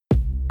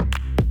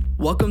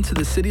Welcome to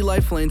the City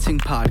Life Lansing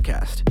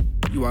podcast.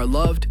 You are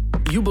loved,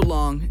 you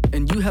belong,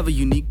 and you have a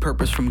unique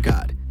purpose from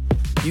God.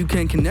 You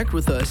can connect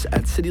with us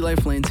at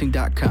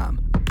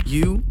citylifelansing.com.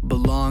 You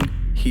belong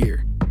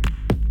here.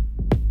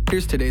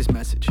 Here's today's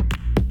message.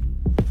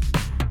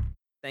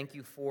 Thank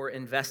you for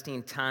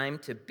investing time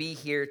to be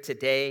here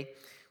today.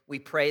 We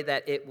pray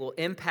that it will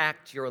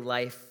impact your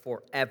life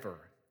forever,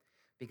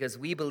 because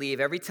we believe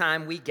every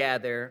time we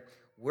gather,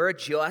 we're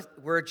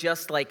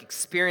just like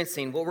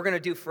experiencing what we're going to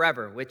do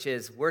forever, which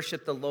is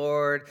worship the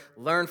Lord,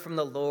 learn from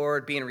the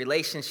Lord, be in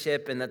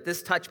relationship, and that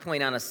this touch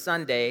point on a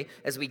Sunday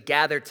as we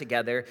gather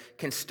together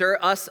can stir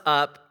us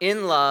up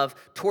in love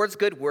towards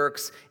good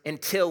works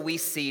until we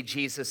see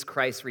Jesus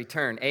Christ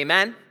return.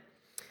 Amen?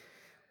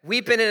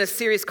 We've been in a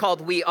series called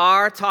We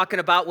Are, talking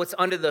about what's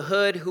under the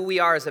hood, who we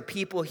are as a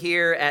people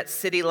here at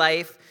City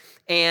Life,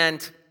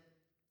 and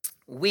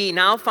we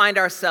now find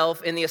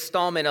ourselves in the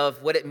installment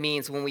of what it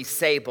means when we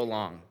say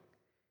belong.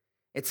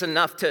 It's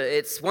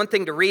one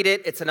thing to read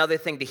it, it's another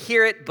thing to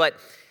hear it, but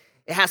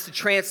it has to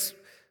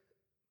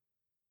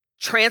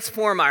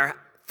transform our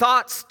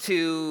thoughts,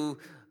 to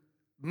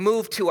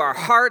move to our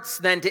hearts,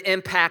 then to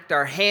impact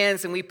our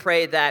hands, and we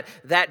pray that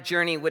that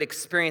journey would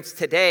experience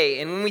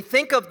today. And when we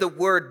think of the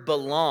word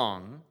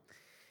belong,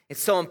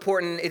 it's so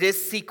important. It is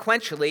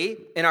sequentially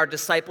in our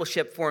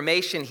discipleship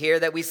formation here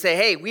that we say,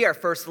 hey, we are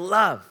first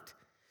loved.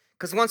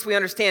 Because once we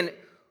understand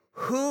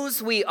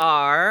whose we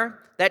are,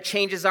 that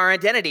changes our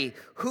identity.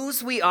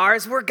 Whose we are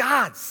is we're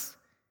God's.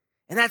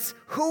 And that's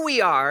who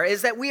we are,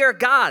 is that we are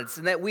God's.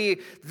 And that we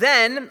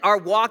then are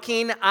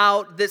walking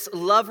out this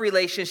love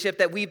relationship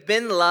that we've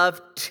been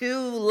loved to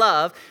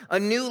love, a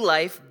new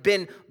life,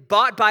 been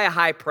bought by a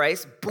high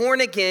price,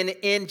 born again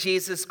in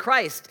Jesus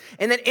Christ.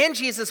 And then in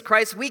Jesus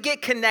Christ, we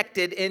get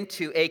connected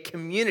into a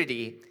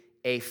community,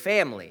 a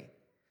family,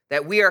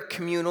 that we are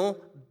communal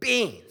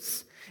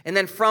beings. And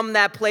then from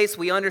that place,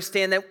 we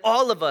understand that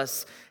all of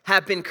us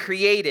have been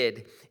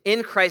created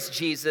in Christ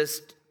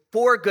Jesus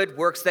for good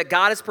works that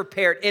God has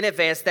prepared in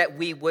advance that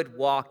we would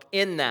walk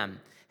in them.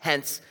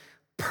 Hence,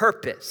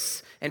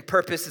 purpose. And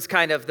purpose is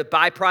kind of the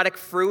byproduct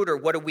fruit, or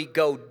what do we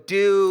go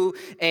do?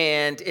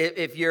 And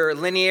if you're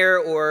linear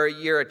or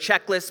you're a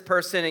checklist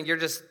person and you're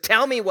just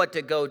tell me what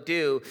to go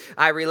do,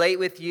 I relate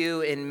with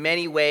you in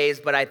many ways,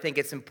 but I think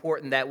it's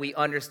important that we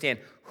understand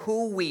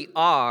who we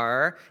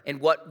are and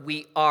what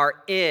we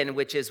are in,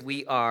 which is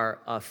we are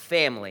a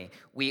family,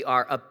 we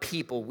are a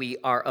people, we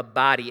are a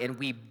body, and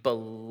we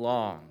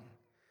belong.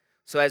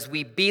 So as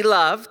we be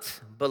loved,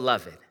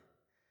 beloved,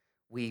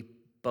 we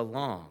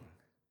belong,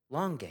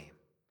 long game,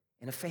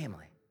 in a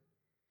family.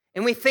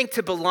 And we think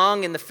to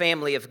belong in the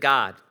family of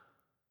God,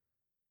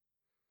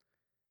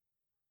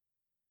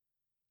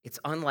 it's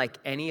unlike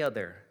any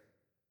other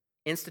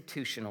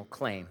institutional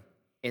claim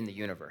in the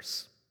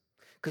universe.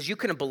 Because you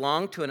can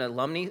belong to an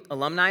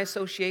alumni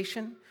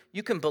association,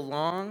 you can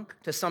belong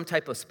to some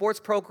type of sports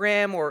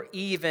program, or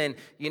even,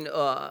 if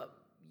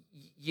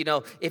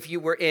you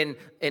were in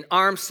an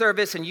armed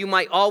service, and you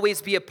might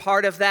always be a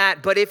part of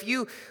that. But if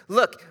you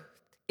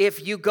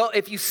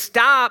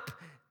stop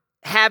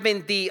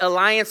having the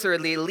alliance or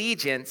the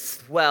allegiance,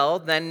 well,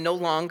 then no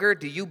longer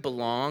do you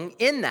belong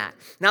in that.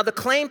 Now, the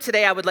claim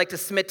today I would like to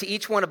submit to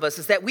each one of us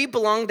is that we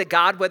belong to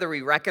God whether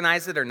we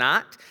recognize it or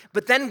not.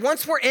 But then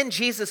once we're in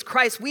Jesus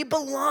Christ, we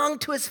belong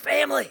to his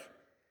family.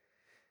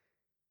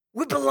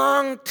 We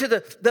belong to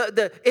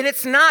and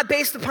it's not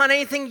based upon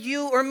anything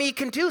you or me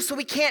can do, so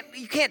you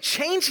can't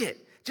change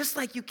it. Just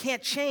like you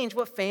can't change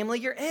what family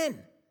you're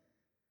in.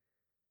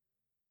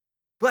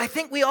 But I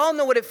think we all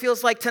know what it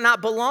feels like to not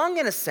belong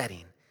in a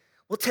setting.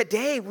 Well,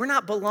 today, we're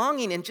not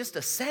belonging in just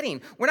a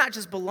setting. We're not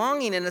just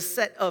belonging in a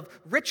set of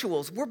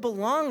rituals. We're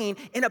belonging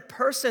in a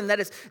person that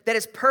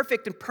is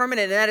perfect and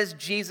permanent, and that is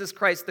Jesus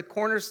Christ, the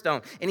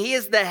cornerstone. And he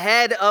is the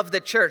head of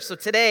the church. So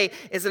today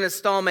is an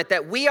installment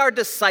that we are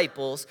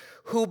disciples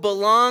who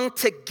belong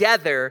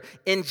together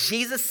in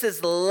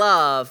Jesus'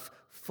 love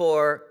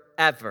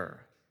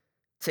forever.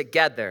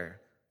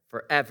 Together,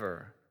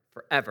 forever,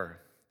 forever.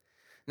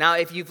 Now,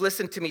 if you've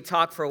listened to me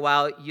talk for a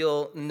while,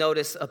 you'll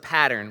notice a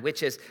pattern,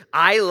 which is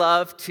I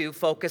love to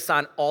focus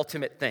on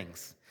ultimate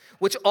things,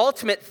 which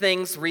ultimate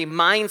things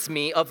reminds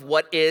me of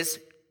what is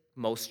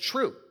most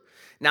true.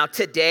 Now,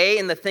 today,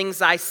 in the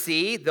things I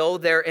see, though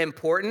they're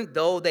important,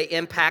 though they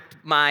impact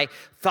my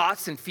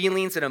thoughts and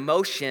feelings and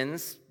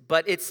emotions,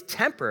 but it's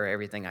temporary,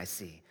 everything I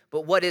see.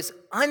 But what is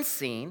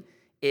unseen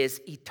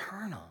is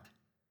eternal.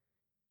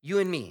 You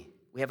and me,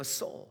 we have a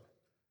soul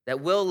that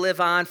will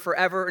live on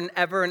forever and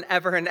ever and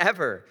ever and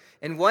ever.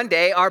 And one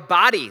day, our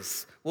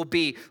bodies will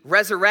be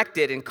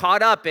resurrected and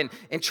caught up and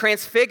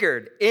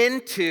transfigured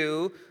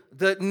into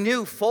the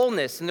new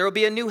fullness. And there will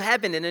be a new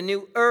heaven and a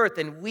new earth,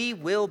 and we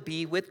will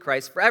be with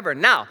Christ forever.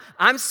 Now,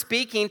 I'm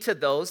speaking to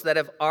those that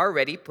have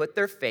already put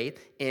their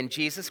faith in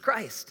Jesus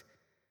Christ.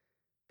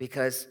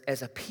 Because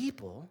as a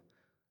people,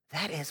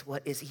 that is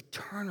what is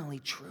eternally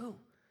true.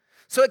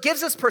 So it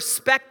gives us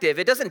perspective.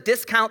 It doesn't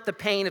discount the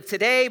pain of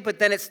today, but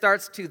then it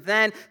starts to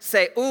then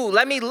say, ooh,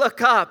 let me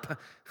look up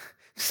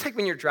Just like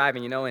when you're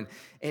driving, and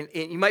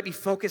you might be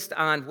focused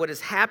on what is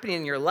happening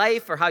in your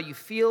life or how you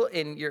feel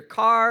in your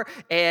car.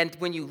 And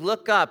when you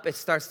look up, it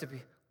starts to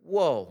be,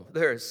 whoa,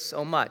 there's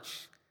so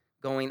much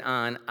going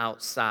on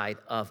outside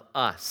of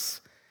us.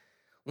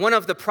 One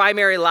of the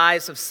primary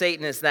lies of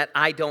Satan is that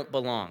I don't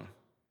belong.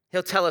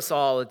 He'll tell us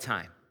all the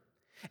time.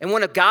 And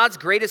one of God's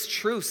greatest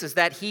truths is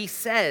that he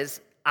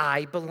says,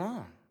 I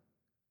belong.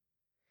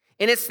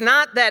 And it's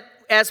not that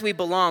as we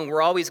belong,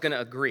 we're always going to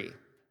agree.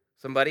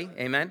 Somebody,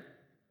 amen?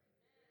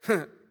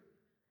 And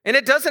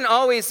it doesn't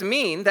always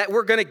mean that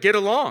we're going to get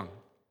along.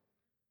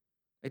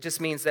 It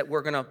just means that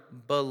we're going to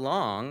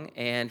belong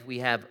and we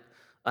have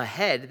a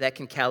head that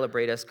can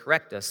calibrate us,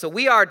 correct us. So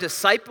we are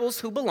disciples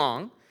who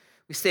belong.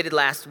 We stated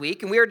last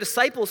week, and we are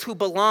disciples who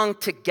belong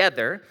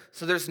together.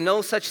 So there's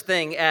no such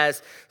thing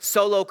as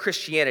solo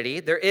Christianity.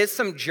 There is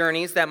some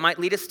journeys that might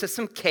lead us to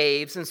some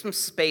caves and some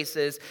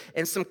spaces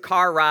and some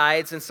car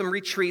rides and some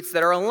retreats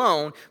that are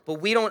alone, but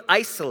we don't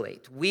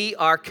isolate. We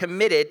are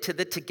committed to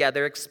the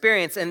together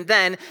experience. And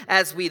then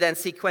as we then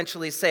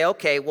sequentially say,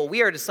 okay, well,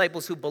 we are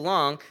disciples who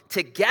belong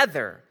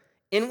together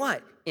in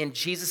what? In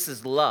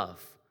Jesus'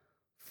 love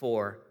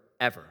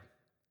forever.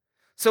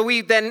 So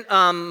we then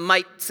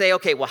might say,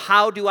 okay, well,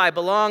 how do I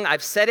belong?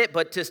 I've said it,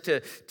 but just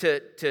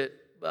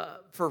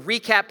for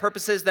recap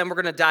purposes, then we're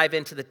going to dive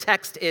into the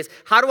text is,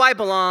 how do I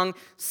belong?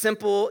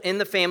 Simple, in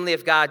the family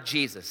of God,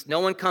 Jesus.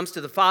 No one comes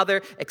to the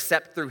Father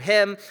except through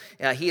him.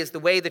 He is the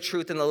way, the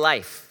truth, and the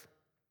life.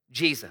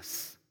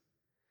 Jesus.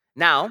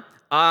 Now,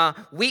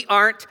 we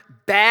aren't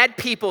bad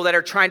people that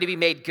are trying to be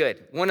made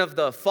good. One of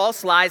the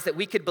false lies that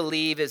we could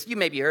believe is, you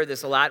maybe heard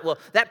this a lot, well,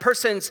 that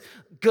person's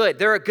good.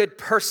 They're a good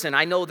person.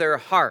 I know their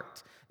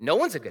heart. No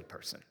one's a good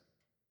person.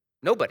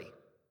 Nobody.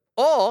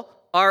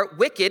 All are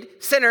wicked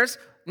sinners,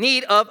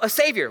 need of a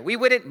Savior. We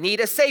wouldn't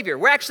need a Savior.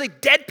 We're actually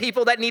dead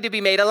people that need to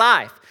be made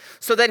alive.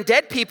 So then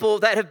dead people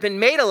that have been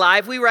made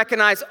alive, we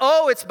recognize,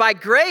 oh, it's by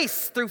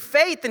grace through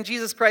faith in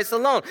Jesus Christ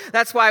alone.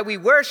 That's why we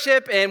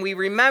worship and we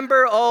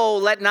remember, oh,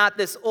 let not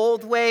this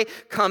old way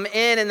come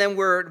in, and then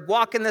we're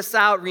walking this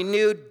out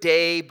renewed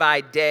day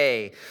by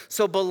day.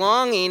 So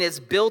belonging is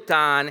built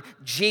on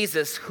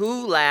Jesus,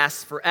 who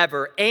lasts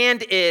forever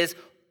and is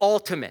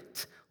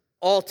ultimate,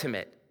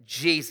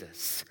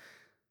 Jesus.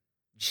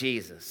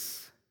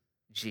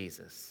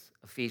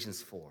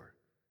 Ephesians 4.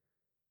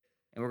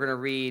 And we're going to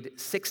read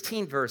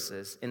 16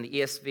 verses in the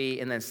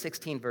ESV and then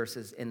 16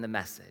 verses in the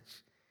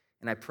Message.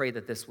 And I pray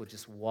that this would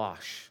just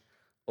wash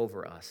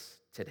over us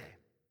today.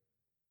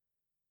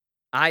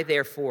 I,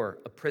 therefore,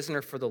 a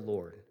prisoner for the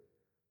Lord,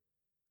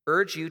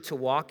 urge you to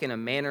walk in a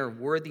manner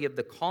worthy of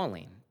the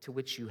calling to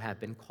which you have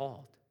been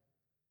called,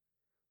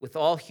 with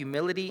all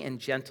humility and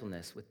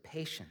gentleness, with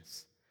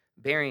patience,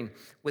 bearing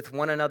with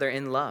one another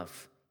in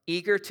love,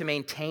 eager to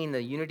maintain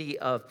the unity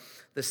of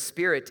the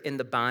Spirit in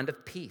the bond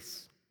of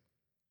peace.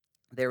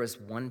 There is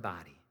one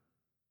body,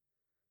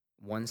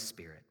 one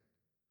Spirit,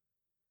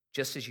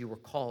 just as you were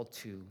called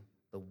to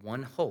the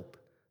one hope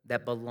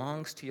that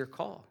belongs to your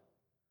call.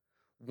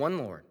 One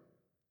Lord,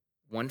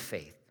 one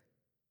faith,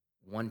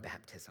 one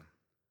baptism,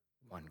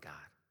 one God,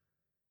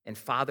 and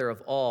Father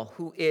of all,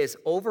 who is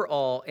over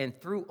all and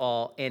through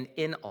all and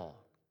in all.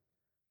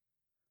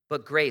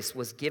 But grace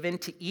was given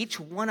to each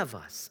one of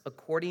us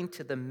according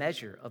to the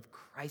measure of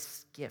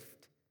Christ's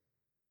gift.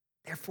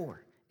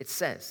 Therefore, it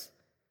says,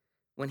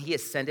 when he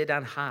ascended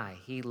on high,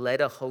 he led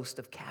a host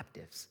of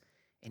captives,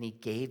 and he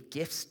gave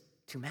gifts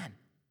to men.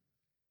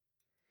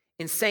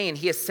 In saying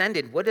he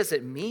ascended, what does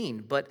it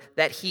mean but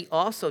that he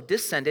also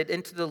descended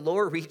into the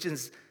lower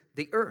regions,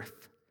 the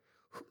earth?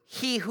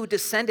 He who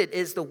descended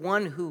is the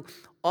one who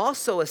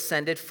also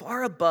ascended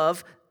far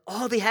above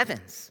all the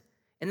heavens,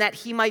 and that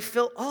he might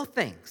fill all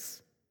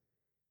things.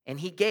 And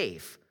he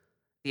gave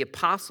the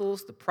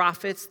apostles, the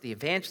prophets, the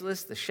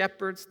evangelists, the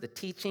shepherds, the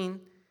teaching,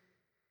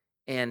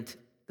 and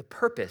the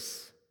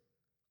purpose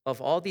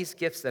of all these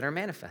gifts that are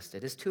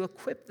manifested is to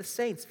equip the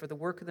saints for the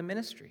work of the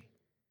ministry.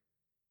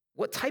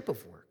 What type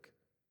of work?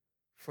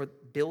 For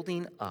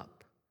building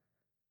up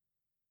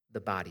the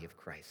body of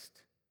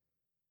Christ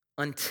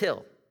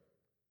until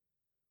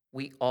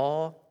we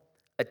all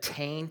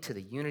attain to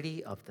the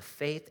unity of the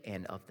faith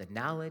and of the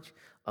knowledge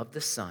of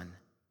the Son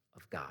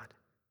of God,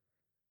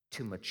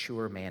 to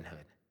mature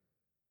manhood,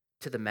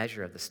 to the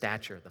measure of the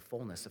stature of the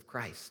fullness of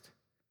Christ,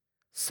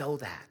 so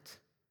that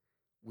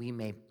we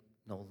may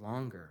no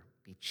longer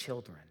be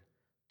children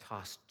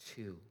tossed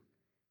to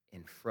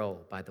and fro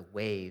by the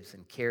waves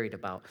and carried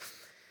about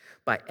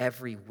by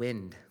every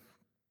wind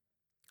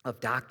of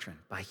doctrine,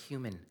 by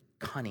human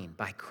cunning,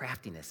 by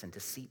craftiness and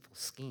deceitful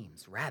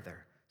schemes.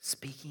 Rather,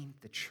 speaking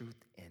the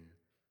truth in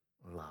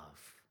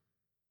love,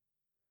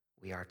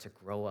 we are to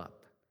grow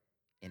up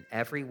in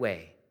every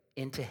way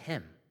into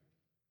him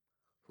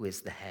who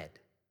is the head,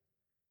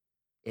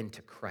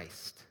 into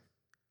Christ,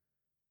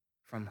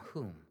 from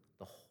whom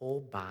the whole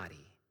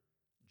body,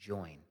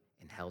 joined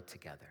and held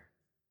together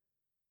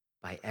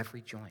by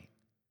every joint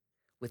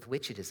with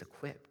which it is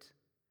equipped,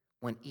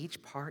 when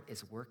each part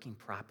is working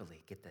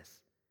properly, get this,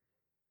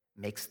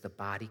 makes the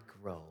body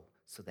grow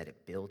so that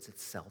it builds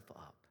itself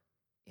up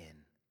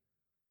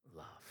in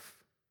love.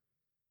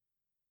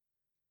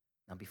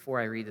 Now, before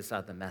I read this out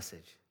of the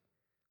Message,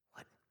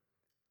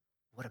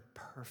 what a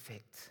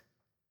perfect,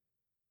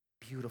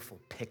 beautiful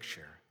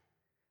picture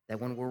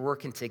that when we're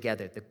working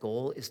together, the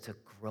goal is to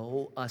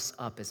grow us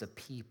up as a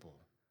people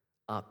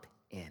up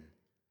in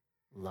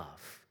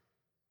love.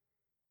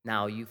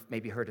 Now, you've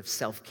maybe heard of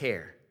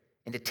self-care.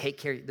 And to take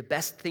care, the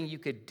best thing you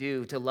could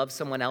do to love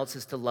someone else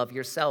is to love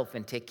yourself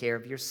and take care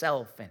of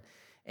yourself.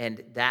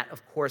 And that,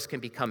 of course, can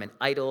become an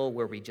idol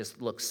where we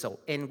just look so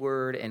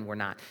inward and we're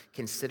not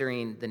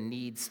considering the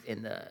needs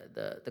and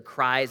the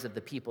cries of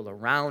the people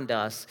around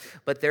us.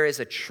 But there is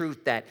a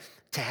truth that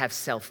to have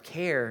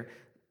self-care,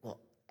 well,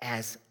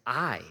 as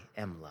I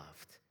am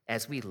loved,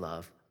 as we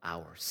love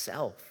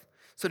ourselves.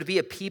 So to be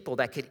a people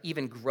that could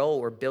even grow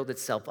or build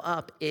itself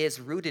up is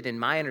rooted in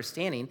my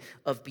understanding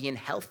of being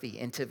healthy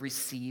and to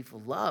receive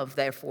love.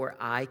 Therefore,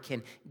 I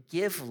can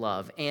give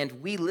love. And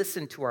we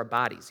listen to our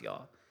bodies,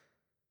 y'all.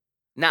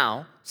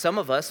 Now, some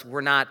of us,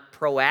 we're not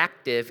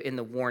proactive in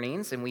the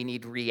warnings, and we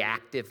need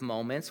reactive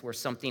moments where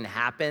something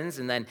happens.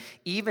 And then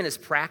even as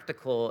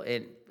practical,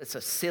 and it's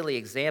a silly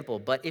example,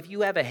 but if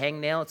you have a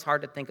hangnail, it's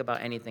hard to think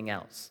about anything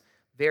else.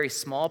 Very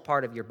small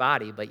part of your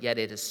body, but yet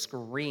it is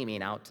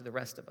screaming out to the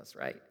rest of us,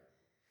 right?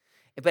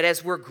 But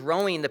as we're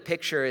growing, the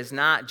picture is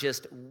not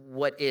just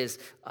what is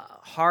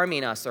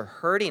harming us or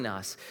hurting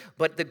us,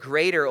 but the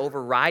greater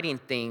overriding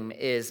theme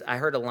is, I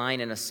heard a line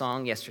in a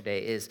song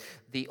yesterday, is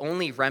the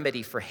only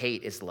remedy for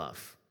hate is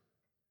love.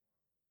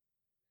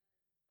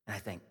 And I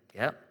think,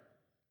 yep.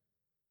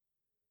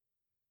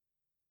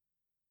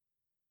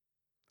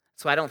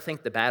 So I don't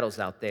think the battle's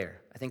out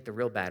there. I think the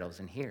real battle's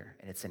in here,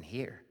 and it's in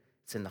here.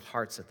 It's in the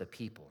hearts of the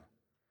people.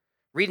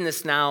 Reading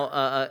this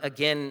now,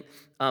 again,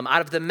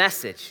 out of the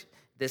Message.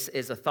 This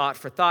is a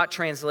thought-for-thought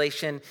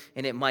translation,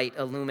 and it might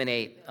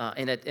illuminate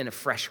in a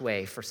fresh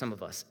way for some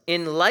of us.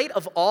 In light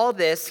of all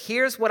this,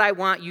 here's what I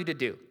want you to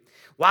do.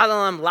 While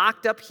I'm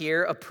locked up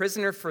here, a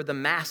prisoner for the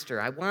master,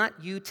 I want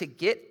you to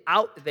get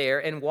out there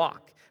and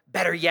walk.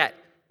 Better yet,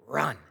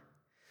 run.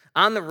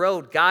 On the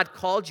road, God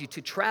called you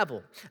to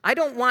travel. I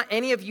don't want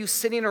any of you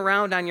sitting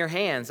around on your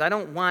hands. I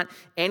don't want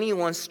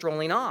anyone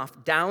strolling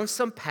off down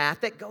some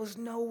path that goes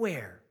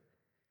nowhere.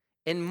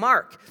 And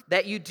mark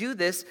that you do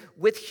this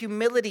with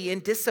humility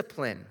and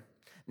discipline,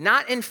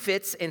 not in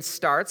fits and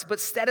starts, but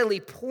steadily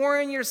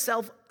pouring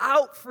yourself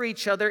out for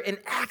each other in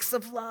acts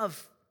of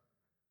love.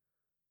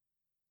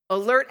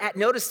 Alert at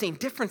noticing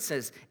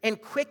differences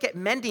and quick at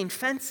mending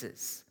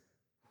fences.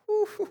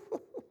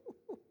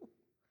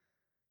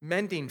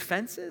 Mending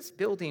fences,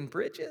 building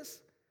bridges.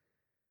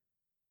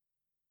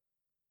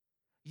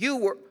 You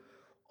were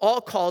all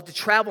called to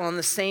travel on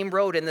the same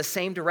road in the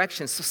same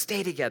direction, so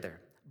stay together.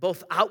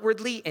 Both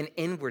outwardly and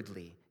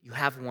inwardly, you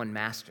have one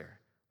master,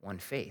 one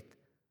faith,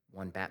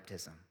 one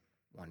baptism,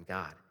 one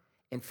God,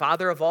 and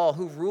Father of all,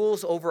 who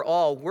rules over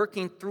all,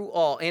 working through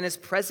all, and is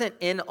present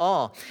in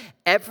all.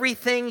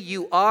 Everything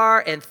you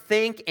are and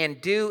think and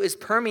do is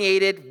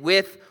permeated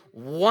with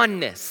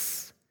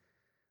oneness.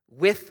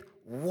 With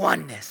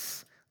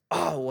oneness.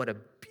 Oh, what a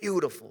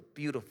beautiful,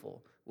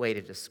 beautiful way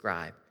to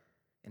describe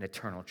an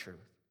eternal truth.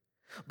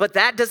 But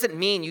that doesn't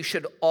mean you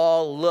should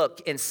all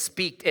look and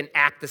speak and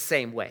act the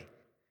same way.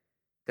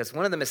 Because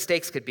one of the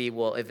mistakes could be,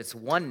 well, if it's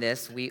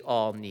oneness, we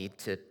all need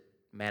to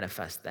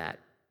manifest that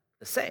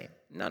the same.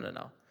 No.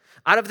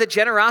 Out of the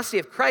generosity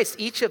of Christ,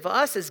 each of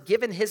us is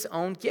given his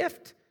own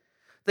gift.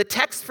 The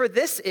text for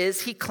this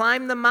is, he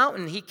climbed the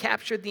mountain, he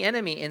captured the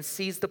enemy and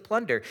seized the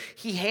plunder.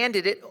 He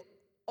handed it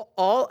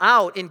all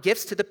out in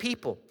gifts to the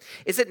people.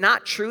 Is it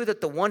not true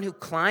that the one who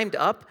climbed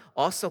up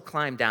also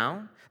climbed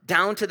down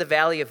to the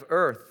valley of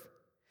earth?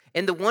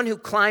 And the one who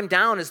climbed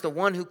down is the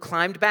one who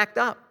climbed back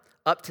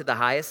up to the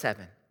highest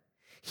heaven.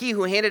 He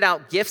who handed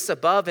out gifts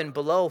above and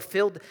below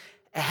filled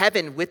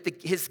heaven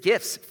with his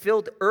gifts,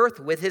 filled earth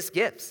with his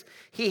gifts.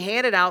 He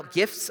handed out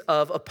gifts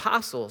of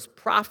apostles,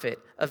 prophet,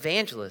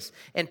 evangelists,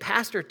 and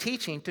pastor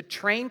teaching to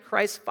train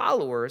Christ's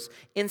followers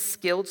in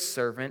skilled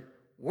servant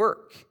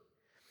work.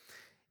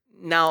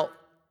 Now,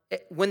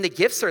 when the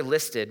gifts are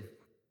listed,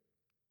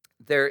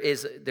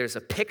 there's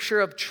a picture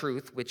of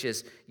truth, which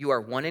is you are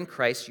one in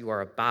Christ, you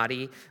are a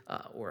body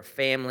or a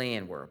family,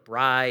 and we're a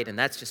bride, and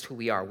that's just who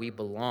we are. We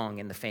belong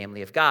in the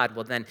family of God.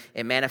 Well, then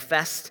it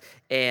manifests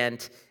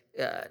and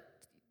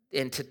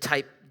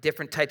into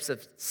different types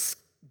of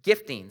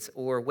giftings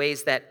or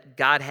ways that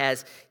God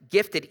has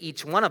gifted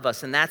each one of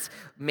us, and that's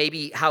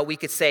maybe how we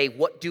could say,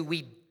 what do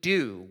we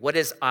do? What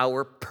is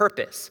our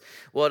purpose?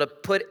 Well, to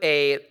put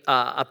a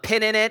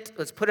pin in it,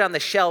 let's put it on the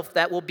shelf.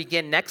 That will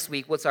begin next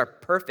week. What's our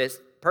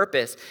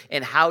purpose,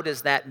 and how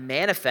does that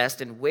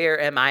manifest, and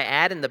where am I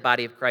at in the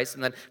body of Christ,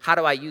 and then how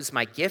do I use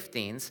my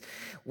giftings?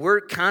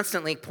 We're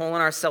constantly pulling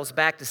ourselves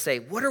back to say,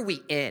 what are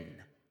we in?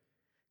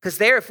 Because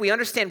there, if we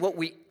understand what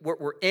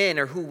we're in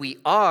or who we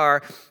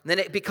are, then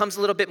it becomes a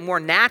little bit more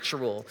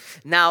natural.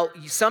 Now,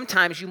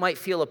 sometimes you might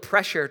feel a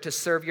pressure to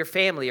serve your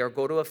family or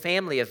go to a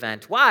family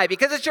event. Why?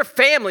 Because it's your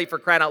family, for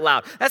crying out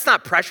loud. That's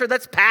not pressure,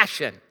 that's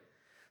passion.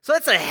 So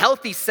that's a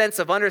healthy sense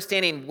of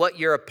understanding what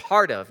you're a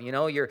part of. You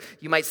know, you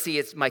might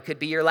see could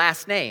be your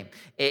last name.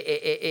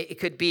 It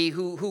could be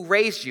who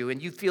raised you,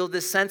 and you feel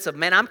this sense of,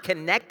 man, I'm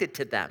connected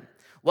to them.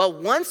 Well,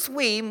 once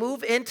we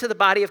move into the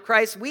body of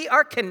Christ, we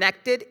are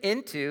connected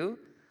into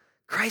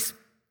Christ's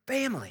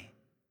family.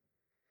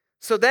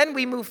 So then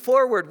we move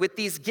forward with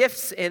these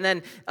gifts, and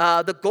then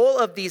the goal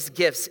of these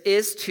gifts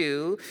is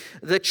to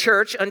the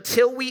church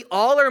until we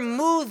all are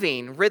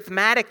moving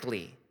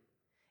rhythmically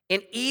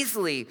and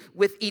easily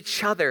with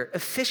each other,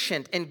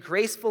 efficient and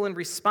graceful in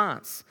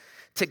response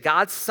to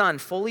God's Son,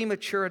 fully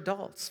mature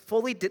adults,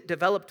 fully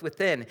developed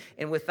within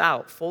and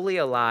without, fully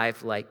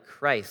alive like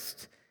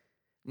Christ.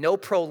 No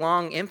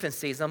prolonged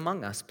infancies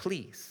among us,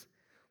 please.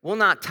 We'll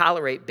not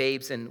tolerate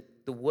babes in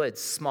the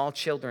woods, small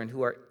children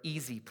who are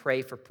easy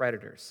prey for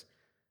predators.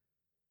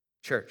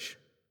 Church,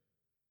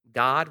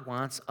 God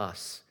wants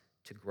us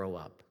to grow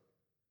up.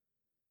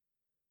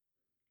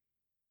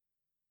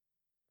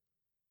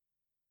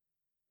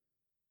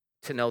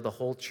 To know the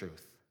whole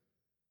truth.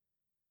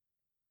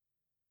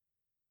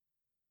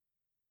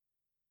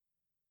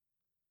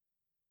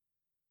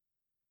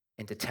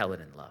 And to tell it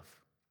in love.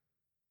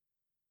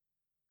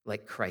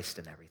 Like Christ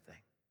in everything.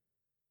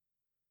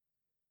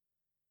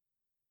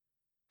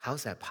 How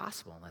is that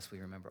possible unless we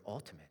remember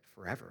ultimate,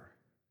 forever?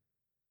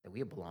 That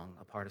we belong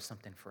a part of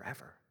something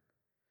forever.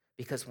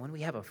 Because when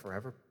we have a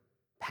forever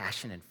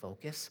passion and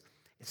focus,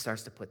 it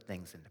starts to put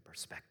things into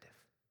perspective.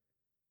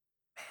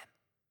 Man,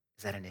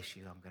 is that an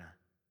issue?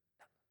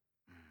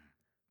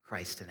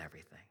 Christ in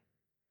everything.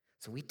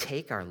 So we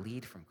take our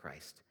lead from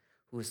Christ,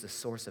 who is the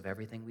source of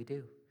everything we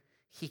do.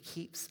 He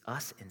keeps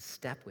us in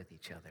step with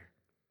each other.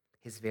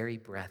 His very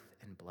breath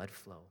and blood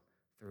flow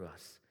through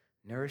us,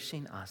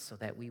 nourishing us so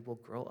that we will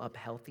grow up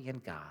healthy in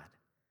God.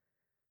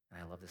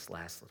 And I love this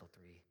last little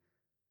three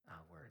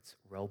words,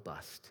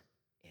 robust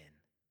in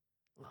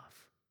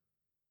love.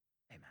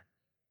 Amen.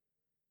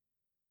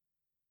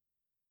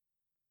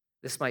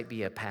 This might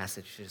be a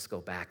passage to just go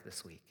back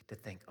this week to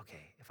think,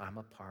 okay, if I'm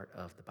a part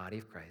of the body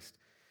of Christ,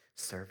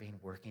 serving,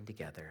 working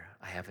together,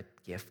 I have a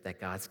gift that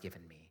God's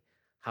given me.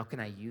 How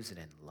can I use it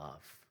in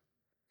love?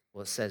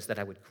 Well, it says that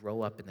I would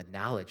grow up in the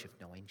knowledge of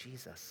knowing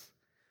Jesus.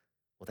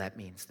 Well, that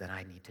means that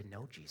I need to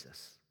know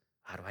Jesus.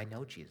 How do I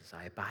know Jesus?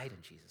 I abide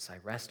in Jesus. I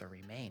rest or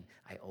remain.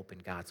 I open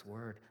God's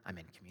word. I'm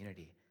in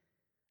community.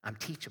 I'm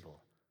teachable.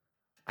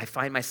 I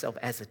find myself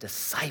as a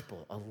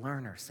disciple, a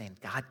learner, saying,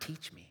 God,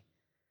 teach me.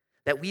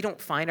 That we don't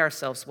find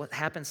ourselves, what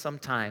happens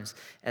sometimes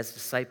as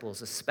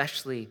disciples,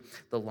 especially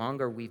the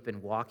longer we've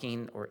been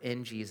walking or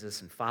in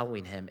Jesus and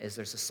following him, is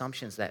there's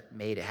assumptions that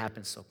made it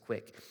happen so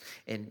quick.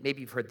 And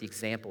maybe you've heard the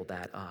example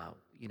that,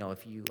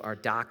 if you are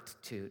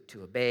docked to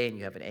a bay and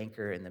you have an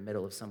anchor in the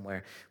middle of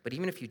somewhere, but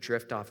even if you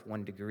drift off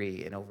 1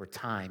 degree and over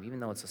time,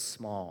 even though it's a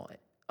small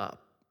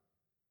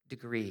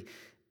degree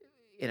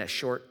in a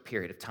short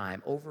period of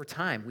time, over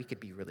time, we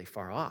could be really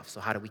far off. So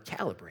how do we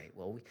calibrate?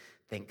 Well, we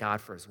thank God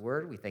for his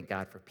word. We thank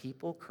God for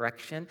people,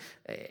 correction,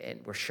 and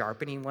we're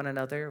sharpening one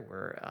another.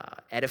 We're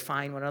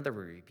edifying one another.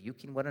 We're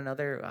rebuking one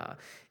another.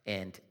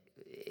 And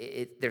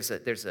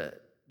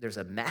there's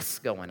a mess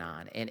going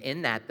on. And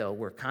in that, though,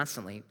 we're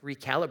constantly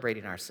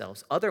recalibrating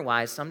ourselves.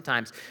 Otherwise,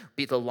 sometimes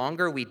the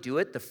longer we do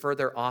it, the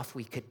further off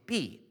we could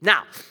be.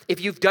 Now,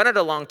 if you've done it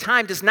a long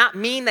time, does not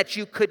mean that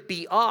you could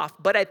be off,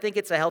 but I think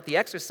it's a healthy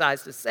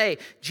exercise to say,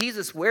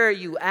 Jesus, where are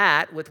you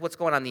at with what's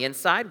going on the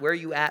inside? Where are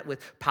you at with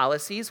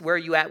policies? Where are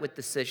you at with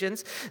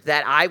decisions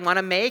that I want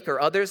to make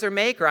or others are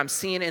make or I'm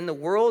seeing in the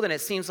world and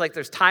it seems like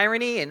there's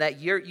tyranny and that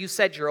you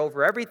said you're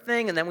over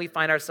everything, and then we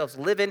find ourselves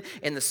living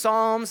in the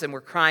Psalms and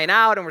we're crying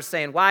out and we're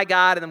saying, why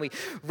God? And then we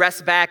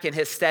rest back in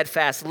his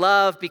steadfast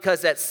love,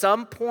 because at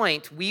some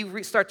point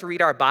we start to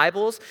read our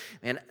Bibles,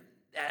 and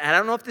I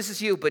don't know if this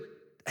is you, but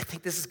I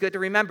think this is good to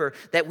remember,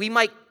 that we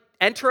might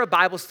enter a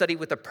Bible study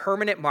with a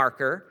permanent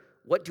marker,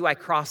 what do I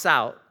cross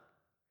out,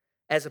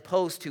 as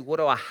opposed to what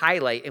do I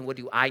highlight and what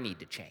do I need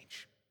to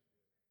change?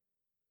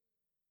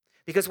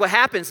 Because what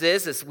happens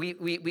is we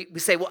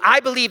say, well,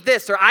 I believe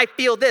this, or I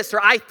feel this, or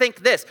I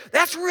think this.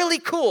 That's really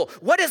cool.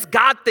 What does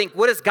God think?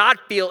 What does God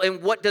feel?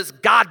 And what does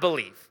God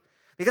believe?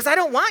 Because I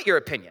don't want your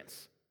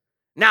opinions.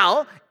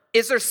 Now,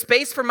 is there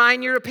space for mine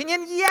and your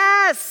opinion?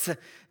 Yes.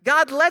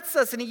 God lets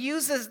us, and he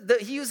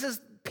uses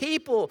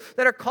people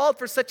that are called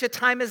for such a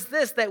time as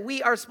this, that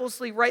we are supposed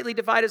to rightly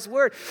divide his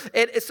word.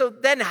 And so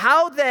then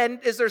how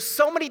then is there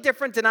so many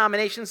different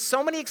denominations,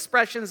 so many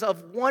expressions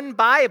of one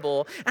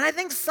Bible? And I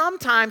think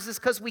sometimes it's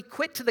because we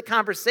quit to the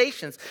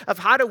conversations of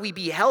how do we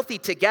be healthy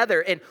together,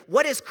 and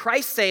what is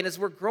Christ saying as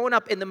we're growing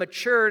up in the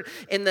mature,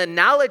 in the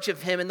knowledge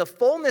of him, in the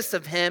fullness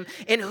of him,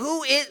 and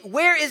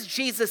where is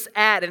Jesus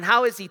at, and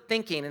how is he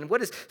thinking, and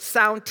what is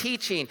sound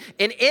teaching?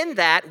 And in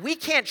that, we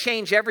can't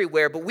change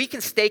everywhere, but we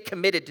can stay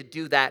committed to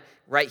do that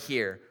right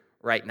here,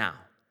 right now.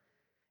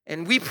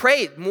 And we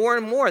prayed more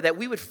and more that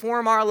we would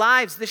form our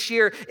lives this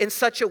year in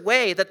such a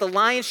way that the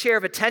lion's share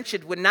of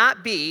attention would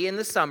not be in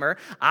the summer,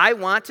 I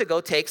want to go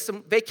take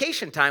some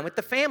vacation time with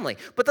the family.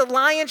 But the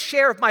lion's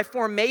share of my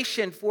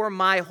formation for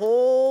my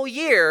whole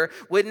year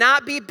would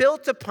not be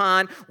built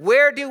upon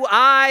where do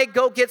I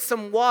go get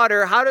some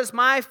water, how does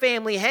my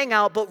family hang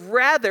out, but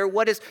rather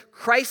what is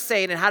Christ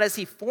saying and how does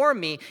he form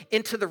me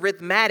into the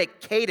rhythmic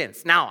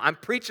cadence. Now, I'm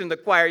preaching the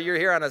choir, you're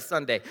here on a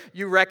Sunday.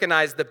 You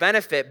recognize the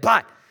benefit,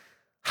 but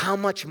how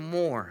much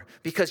more?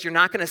 Because you're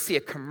not going to see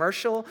a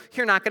commercial.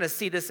 You're not going to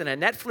see this in a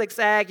Netflix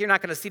ad. You're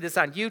not going to see this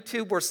on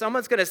YouTube where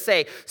someone's going to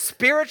say,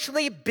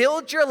 spiritually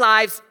build your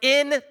lives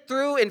in,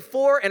 through, and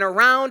for, and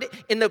around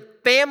in the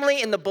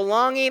family, in the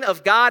belonging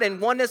of God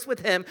and oneness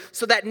with him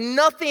so that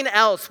nothing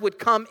else would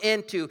come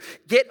in to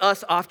get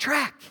us off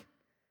track.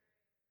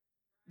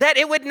 That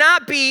it would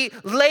not be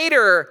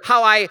later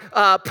how I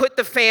put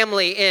the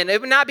family in. It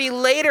would not be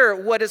later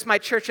what is my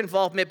church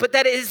involvement, but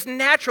that it is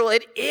natural.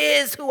 It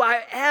is who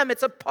I am.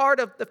 It's a part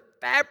of the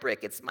fabric.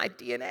 It's my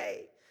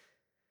DNA.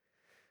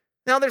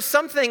 Now, there's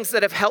some things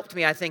that have helped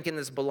me, I think, in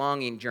this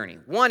belonging journey.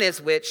 One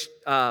is which,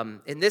 and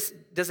this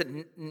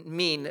doesn't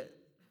mean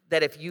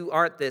that if you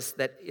aren't this,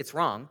 that it's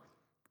wrong,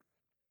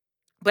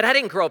 but I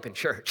didn't grow up in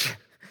church.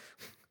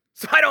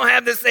 So I don't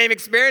have the same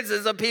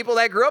experiences of people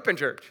that grew up in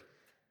church.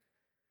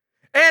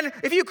 And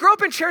if you grew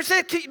up in church,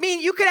 that could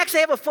mean you could actually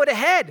have a foot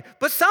ahead.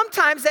 But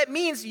sometimes that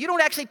means you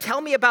don't actually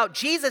tell me about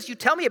Jesus, you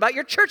tell me about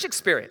your church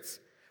experience.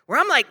 Where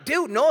I'm like,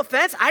 dude, no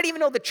offense, I didn't even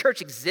know the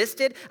church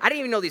existed. I didn't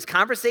even know these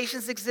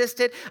conversations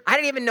existed. I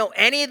didn't even know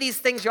any of these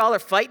things y'all are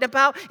fighting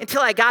about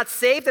until I got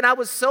saved. And I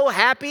was so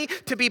happy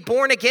to be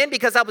born again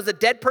because I was a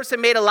dead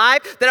person made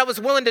alive that I was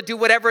willing to do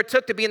whatever it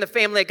took to be in the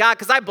family of God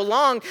because I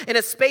belonged in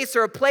a space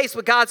or a place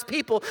with God's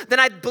people. Then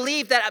I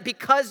believed that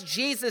because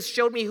Jesus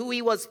showed me who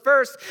he was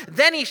first,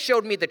 then he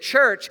showed me the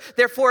church.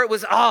 Therefore, it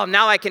was,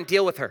 now I can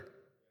deal with her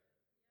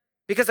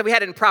because we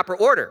had it in proper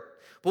order.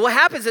 But what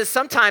happens is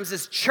sometimes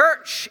this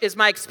church is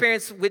my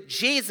experience with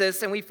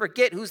Jesus and we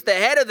forget who's the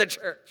head of the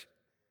church.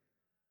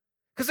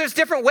 Because there's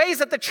different ways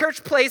that the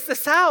church plays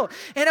this out.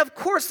 And of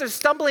course, there's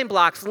stumbling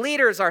blocks.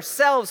 Leaders,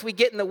 ourselves, we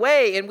get in the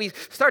way and we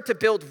start to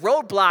build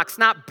roadblocks,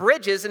 not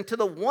bridges, into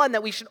the one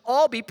that we should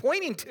all be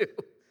pointing to.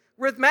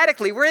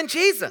 Rhythmatically, we're in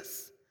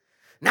Jesus.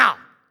 Now,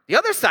 the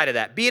other side of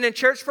that, being in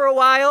church for a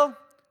while,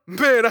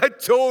 man, I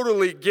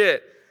totally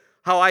get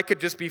how I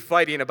could just be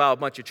fighting about a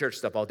bunch of church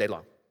stuff all day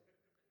long.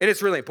 And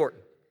it's really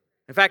important.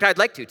 In fact, I'd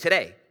like to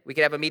today. We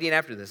could have a meeting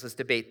after this. Let's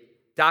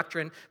debate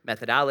doctrine,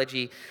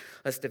 methodology.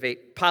 Let's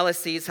debate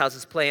policies. How's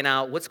this playing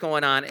out? What's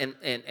going on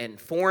in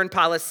foreign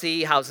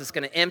policy? How's this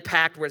going to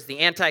impact? Where's the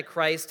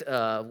Antichrist?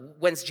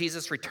 When's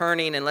Jesus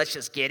returning? And let's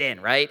just get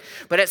in, right?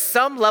 But at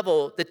some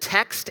level, the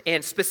text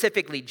and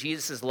specifically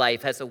Jesus'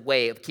 life has a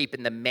way of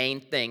keeping the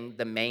main thing.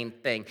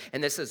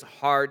 And this is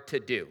hard to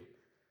do.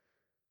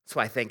 That's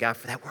why I thank God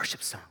for that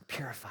worship song.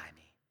 Purify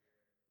me.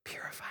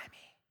 Purify me.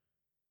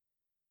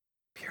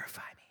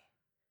 Purify me.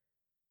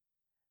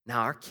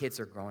 Now, our kids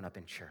are growing up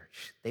in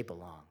church. They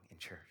belong in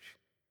church.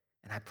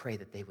 And I pray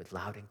that they would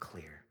loud and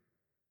clear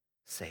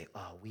say,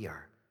 we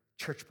are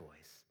church boys,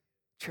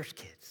 church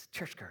kids,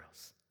 church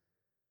girls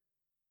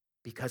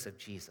because of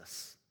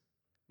Jesus,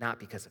 not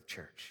because of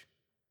church.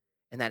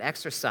 And that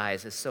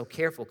exercise is so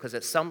careful because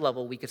at some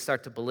level we could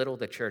start to belittle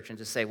the church and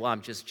just say, well,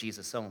 I'm just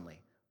Jesus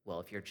only. Well,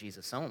 if you're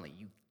Jesus only,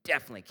 you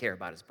definitely care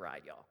about his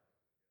bride, y'all.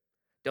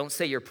 Don't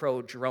say you're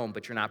pro Jerome,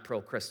 but you're not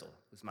pro Crystal,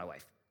 who's my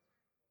wife.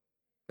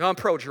 No, I'm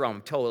pro Jerome.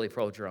 I'm totally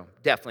pro Jerome.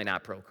 Definitely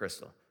not pro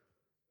Crystal.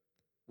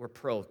 We're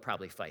pro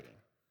probably fighting.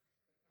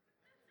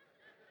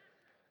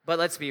 But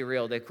let's be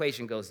real, the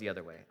equation goes the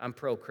other way. I'm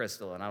pro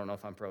Crystal, and I don't know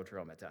if I'm pro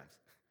Jerome at times.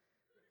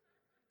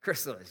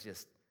 Crystal is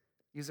just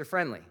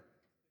user-friendly.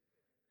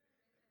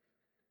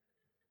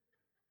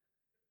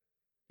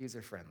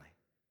 User-friendly.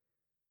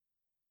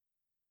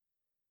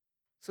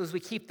 So as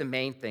we keep the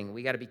main thing,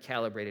 we got to be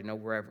calibrated, know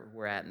wherever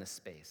we're at in this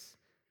space.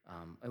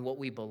 And what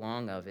we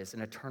belong of is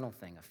an eternal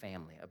thing, a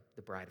family,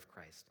 the bride of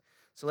Christ.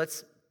 So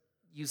let's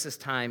use this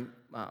time,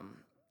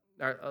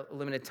 our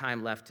limited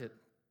time left, to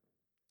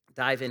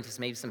dive into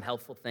maybe some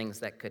helpful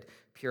things that could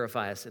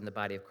purify us in the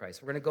body of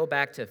Christ. We're going to go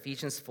back to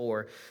Ephesians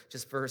 4,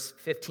 just verse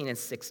 15 and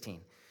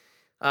 16.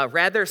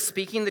 Rather,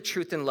 speaking the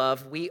truth in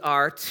love, we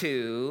are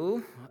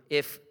to,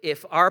 if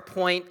our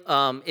point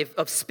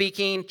of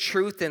speaking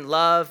truth in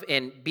love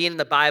and being in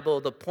the Bible,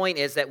 the point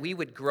is that we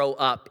would grow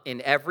up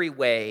in every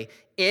way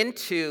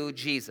into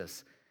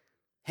Jesus,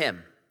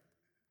 him.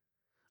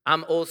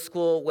 I'm old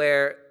school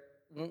where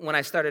when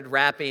I started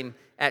rapping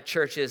at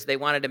churches, they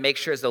wanted to make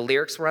sure as the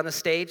lyrics were on the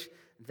stage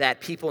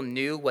that people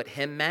knew what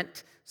him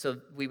meant.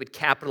 So we would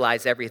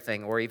capitalize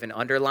everything or even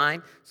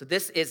underline. So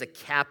this is a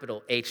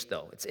capital H,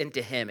 though. It's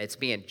into him. It's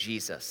being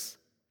Jesus.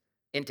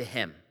 Into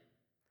him.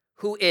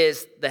 Who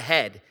is the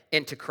head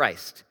into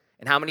Christ?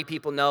 And how many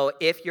people know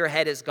if your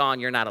head is gone,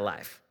 you're not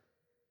alive?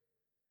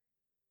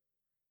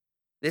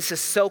 This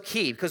is so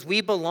key because we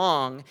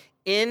belong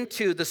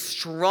into the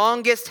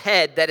strongest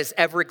head that has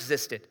ever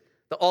existed.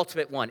 The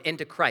ultimate one,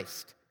 into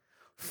Christ.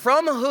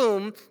 from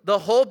whom the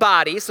whole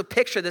body, so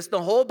picture this,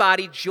 the whole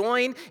body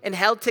joined and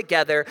held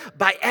together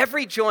by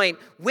every joint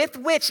with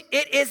which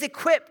it is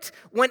equipped,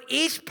 when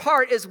each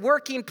part is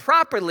working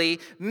properly,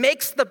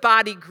 makes the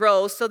body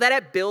grow so that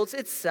it builds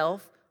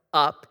itself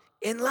up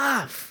in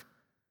love.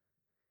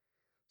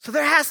 So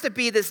there has to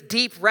be this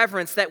deep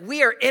reverence that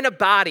we are in a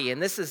body,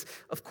 and this is,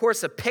 of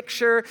course, a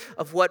picture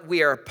of what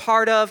we are a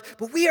part of,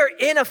 but we are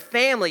in a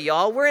family,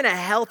 y'all. We're in a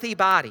healthy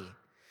body.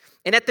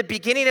 And at the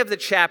beginning of the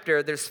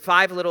chapter, there's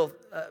 5 little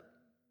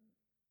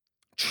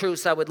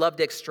truths I would love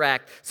to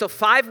extract. So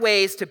 5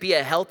 ways to be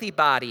a healthy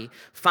body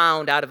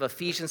found out of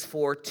Ephesians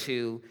 4,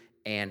 2,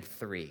 and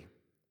 3.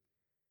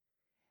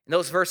 And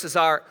those verses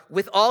are,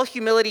 with all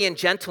humility and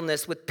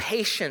gentleness, with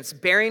patience,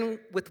 bearing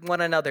with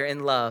one another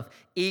in love,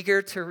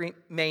 eager to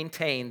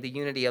maintain the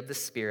unity of the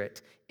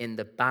Spirit in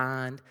the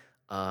bond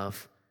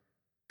of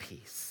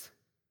peace.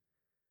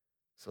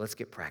 So let's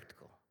get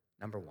practical.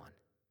 Number 1,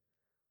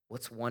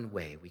 what's one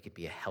way we could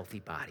be a healthy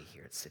body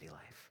here at City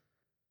Life?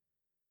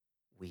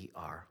 We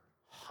are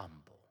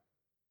humble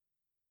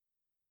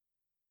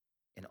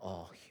in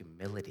all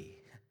humility.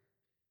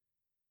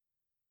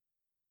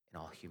 In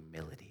all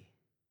humility.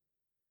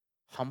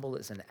 Humble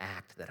is an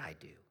act that I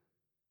do.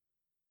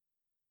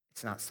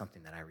 It's not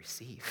something that I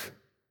receive.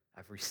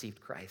 I've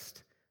received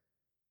Christ.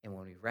 And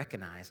when we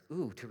recognize,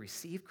 to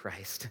receive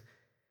Christ,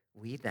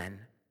 we then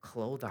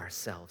clothe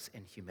ourselves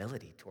in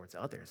humility towards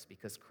others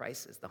because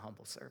Christ is the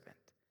humble servant.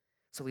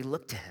 So we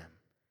look to him.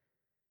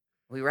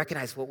 We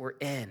recognize what we're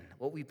in,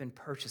 what we've been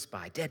purchased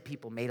by, dead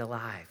people made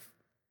alive.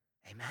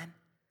 Amen?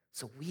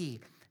 So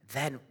we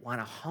then want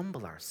to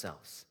humble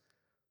ourselves.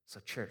 So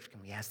church, can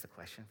we ask the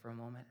question for a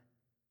moment?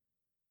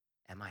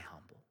 Am I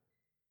humble?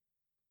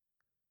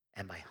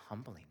 Am I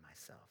humbling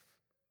myself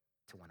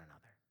to one another?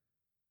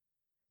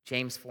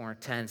 James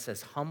 4:10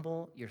 says,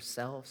 humble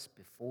yourselves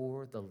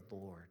before the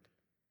Lord,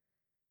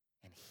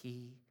 and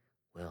he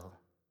will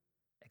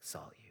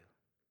exalt you.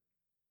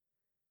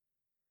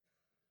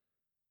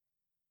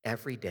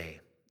 Every day,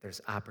 there's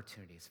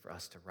opportunities for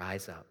us to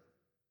rise up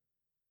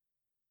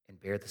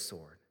and bear the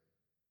sword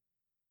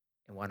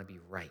and want to be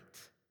right.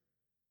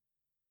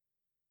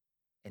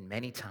 And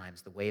many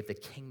times, the way of the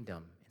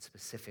kingdom, and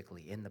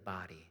specifically in the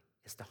body,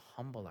 is to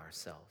humble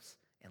ourselves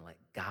and let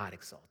God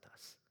exalt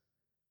us.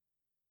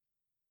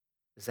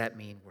 Does that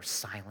mean we're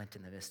silent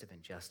in the midst of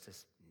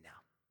injustice? No.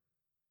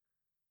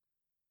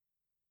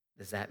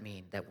 Does that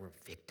mean that we're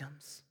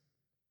victims?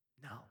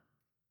 No.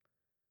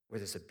 Where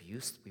there's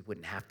abuse, we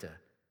wouldn't have to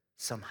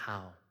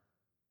somehow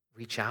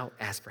reach out,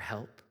 ask for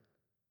help?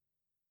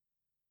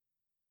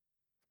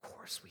 Of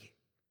course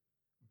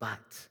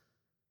but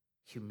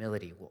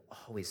humility will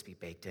always be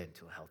baked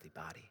into a healthy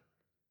body.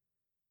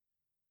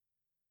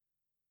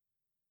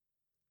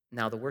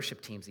 Now, the worship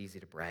team's easy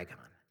to brag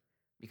on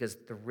because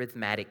the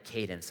rhythmic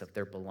cadence of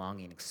their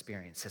belonging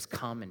experience has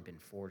come and been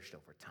forged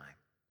over time.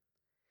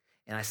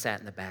 And I sat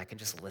in the back and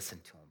just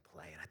listened to them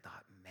play, and I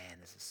thought, man,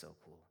 this is so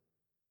cool.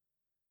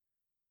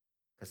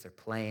 Because they're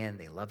playing,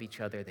 they love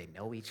each other, they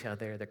know each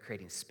other, they're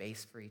creating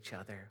space for each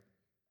other.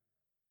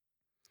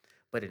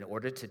 But in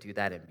order to do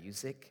that in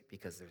music,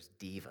 because there's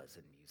divas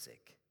in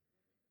music,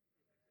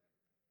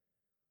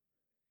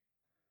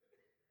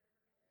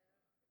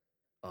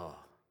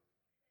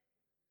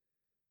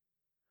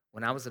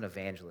 when I was an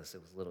evangelist,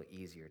 it was a little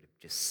easier to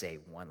just say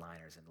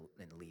one-liners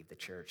and leave the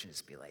church and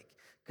just be like,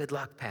 good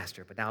luck,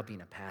 pastor. But now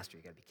being a pastor,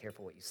 you got to be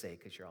careful what you say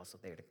because you're also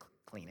there to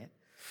clean it.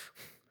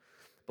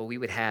 But we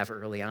would have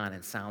early on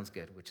in Sounds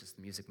Good, which is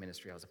the music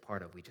ministry I was a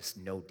part of, we just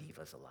no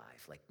divas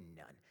alive, like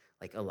none,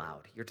 like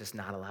allowed. You're just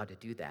not allowed to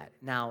do that.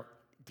 Now,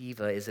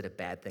 diva, is it a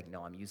bad thing?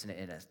 No, I'm using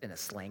it in a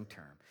slang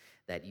term.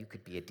 That you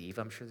could be a diva.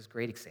 I'm sure there's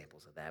great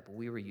examples of that, but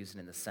we were using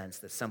it in the sense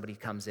that somebody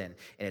comes in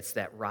and it's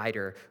that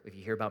rider, if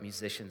you hear about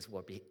musicians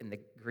in the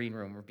green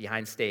room or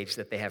behind stage,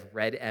 that they have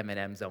red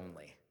M&Ms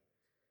only.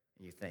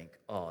 And you think,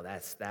 oh,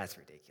 that's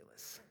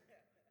ridiculous.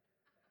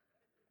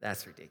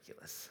 That's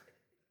ridiculous.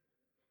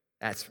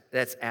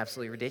 That's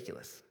absolutely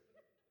ridiculous.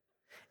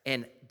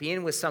 And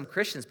being with some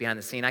Christians behind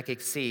the scene, I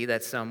could see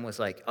that some was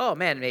like, oh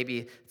man,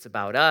 maybe it's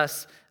about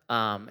us,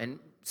 and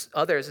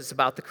others it's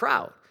about the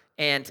crowd.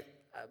 And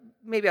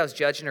maybe I was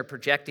judging or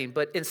projecting,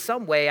 but in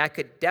some way I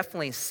could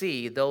definitely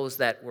see those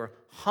that were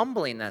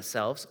humbling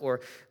themselves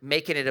or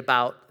making it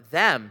about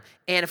them.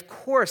 And of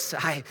course,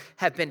 I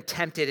have been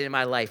tempted in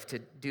my life to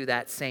do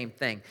that same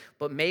thing.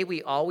 But may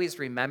we always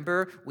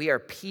remember we are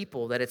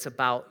people, that it's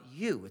about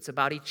you. It's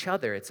about each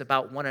other. It's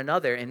about one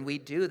another. And we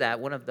do that.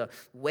 One of the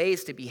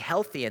ways to be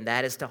healthy in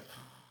that is to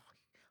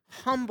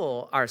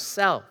humble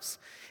ourselves.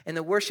 And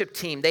the worship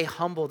team, they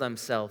humble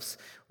themselves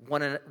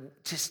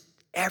just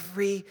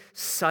every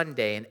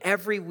Sunday and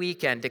every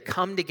weekend to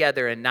come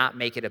together and not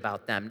make it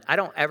about them. I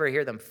don't ever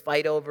hear them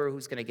fight over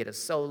who's going to get a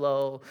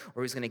solo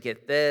or who's going to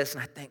get this.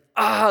 And I think,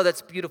 oh,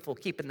 that's beautiful,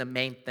 keeping the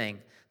main thing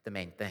the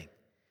main thing.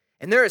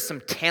 And there are some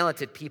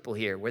talented people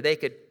here where they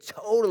could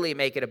totally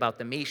make it about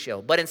the me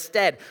show. But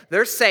instead,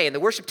 they're saying, the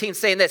worship team's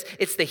saying this,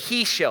 it's the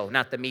he show,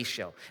 not the me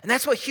show. And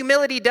that's what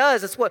humility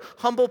does. That's what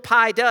humble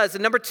pie does.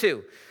 And number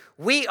 2,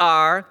 we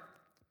are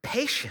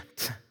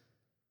patient.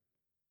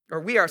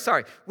 We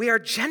are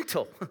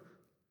gentle.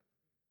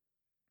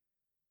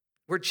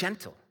 We're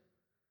gentle,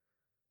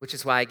 which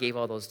is why I gave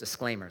all those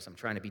disclaimers. I'm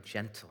trying to be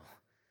gentle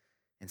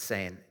and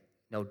saying,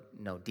 no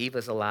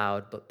divas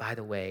allowed, but by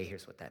the way,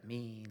 here's what that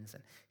means,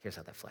 and here's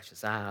how that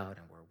fleshes out,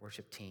 and we're a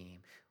worship team,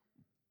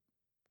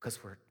 because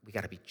we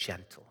got to be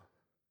gentle.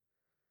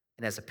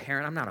 And as a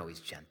parent, I'm not always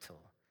gentle.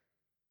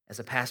 As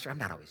a pastor, I'm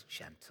not always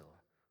gentle.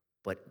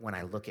 But when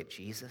I look at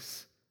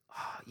Jesus,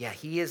 yeah,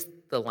 he is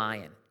the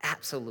lion,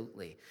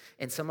 absolutely.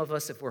 And some of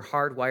us, if we're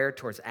hardwired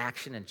towards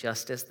action and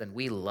justice, then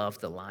we love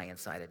the lion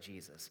side of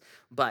Jesus.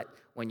 But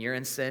when you're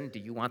in sin, do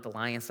you want the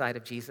lion side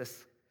of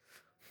Jesus?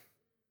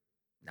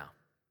 No.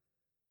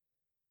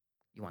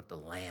 You want the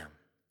lamb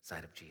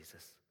side of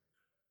Jesus.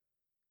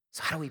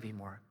 So how do we be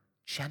more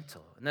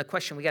gentle? And the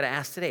question we got to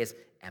ask today is,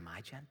 am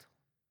I gentle?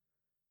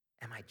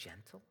 Am I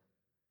gentle?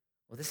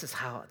 Well, this is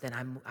how then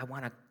I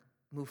want to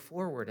move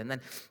forward. And then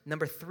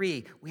number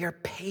 3, we are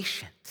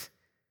patient.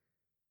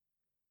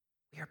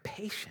 We are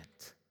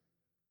patient.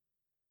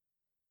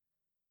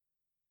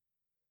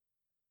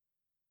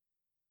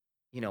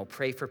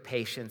 Pray for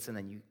patience, and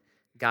then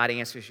God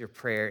answers your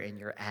prayer, and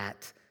you're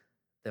at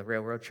the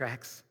railroad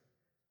tracks,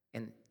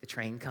 and the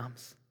train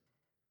comes,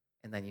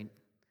 and then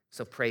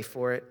so pray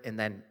for it, and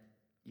then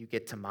you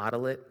get to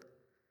model it.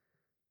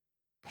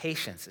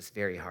 Patience is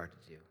very hard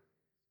to do.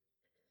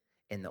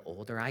 And the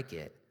older I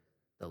get,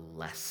 the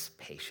less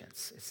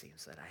patience it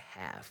seems that I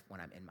have when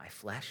I'm in my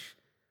flesh,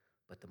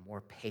 but the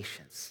more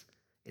patience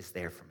is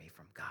there for me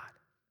from God.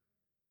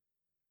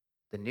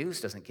 The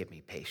news doesn't give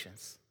me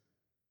patience.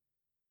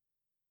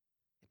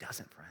 It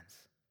doesn't, friends.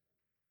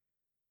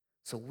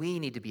 So we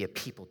need to be a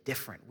people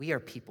different. We are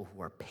people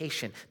who are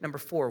patient. Number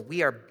 4,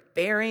 we are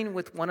bearing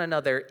with one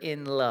another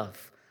in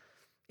love.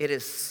 It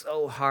is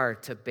so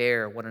hard to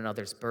bear one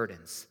another's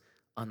burdens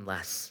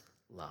unless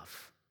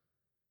love.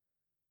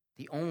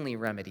 The only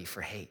remedy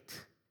for hate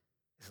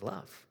is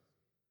love.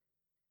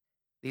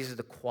 These are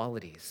the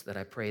qualities that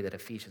I pray that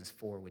Ephesians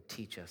 4 would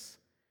teach us.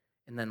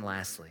 And then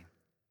lastly,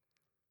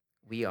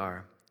 we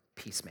are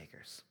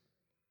peacemakers.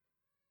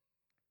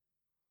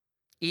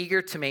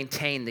 Eager to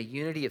maintain the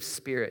unity of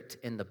spirit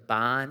in the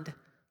bond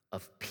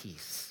of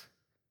peace.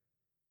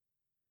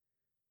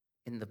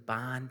 In the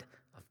bond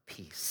of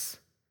peace.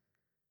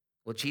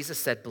 Well, Jesus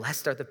said,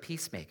 blessed are the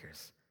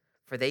peacemakers,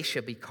 for they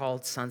shall be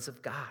called sons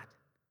of God.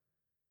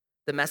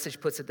 The Message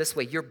puts it this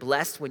way: you're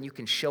blessed when you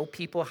can show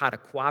people how to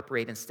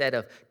cooperate instead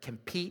of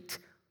compete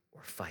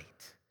or fight.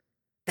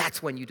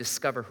 That's when you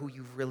discover who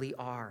you really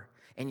are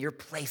and your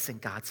place in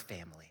God's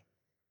family.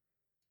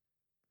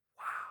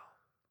 Wow.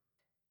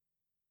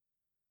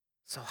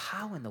 So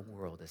how in the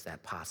world is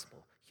that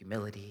possible?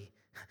 Humility,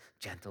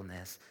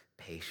 gentleness,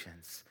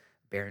 patience,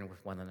 bearing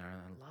with one another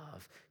in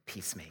love,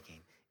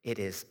 peacemaking. It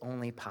is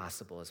only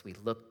possible as we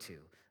look to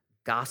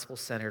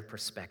gospel-centered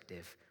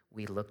perspective.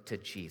 We look to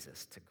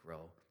Jesus to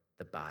grow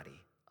the body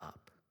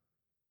up.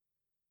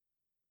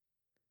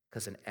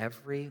 Because in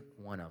every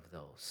one of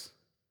those,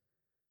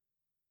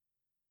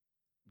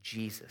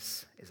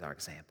 Jesus is our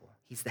example.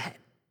 He's the head.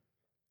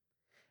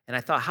 And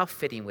I thought, how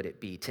fitting would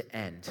it be to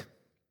end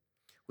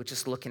with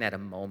just looking at a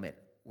moment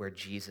where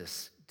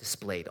Jesus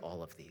displayed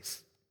all of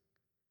these.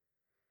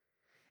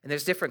 And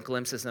there's different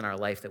glimpses in our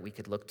life that we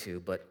could look to,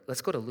 but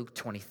let's go to Luke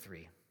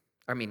 23.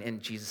 In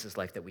Jesus'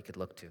 life that we could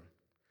look to.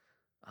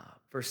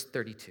 Verse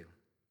 32.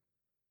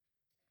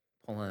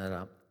 Pulling it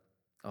up.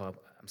 Oh,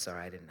 I'm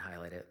sorry, I didn't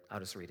highlight it. I'll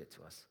just read it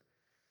to us.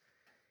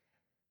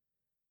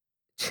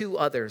 2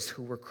 others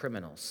who were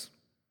criminals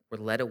were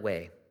led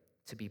away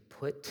to be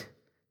put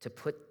to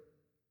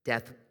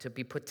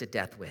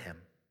death with him.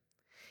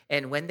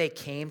 And when they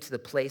came to the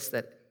place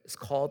that is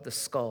called the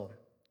skull,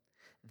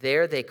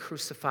 there they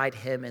crucified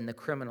him and the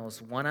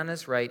criminals, one on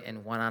his right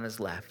and one on his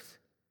left.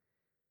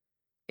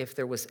 If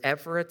there was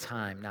ever a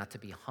time not to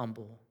be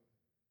humble,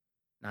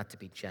 not to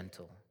be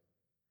gentle,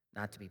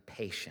 not to be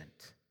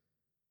patient,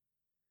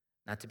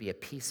 not to be a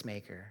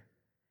peacemaker,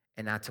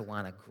 and not to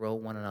want to grow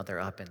one another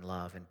up in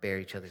love and bear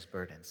each other's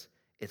burdens,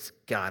 it's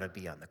got to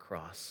be on the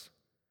cross.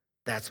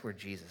 That's where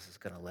Jesus is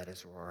going to let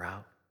his roar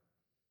out.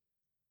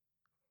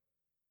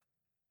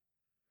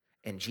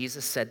 And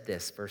Jesus said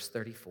this, verse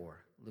 34,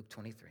 Luke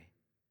 23,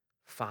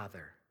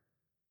 Father,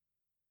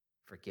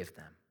 forgive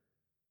them,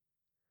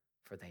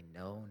 for they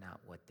know not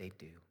what they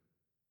do.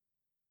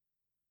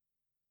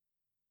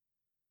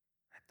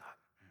 I thought,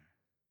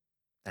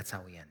 that's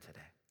how we end today.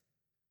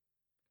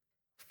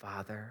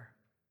 Father,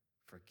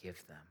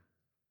 forgive them,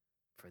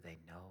 for they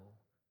know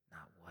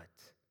not what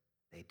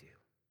they do.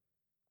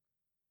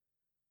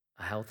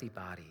 A healthy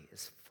body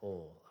is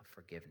full of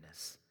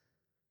forgiveness,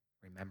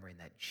 remembering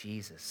that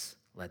Jesus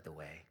led the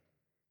way.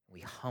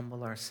 We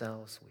humble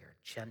ourselves, we are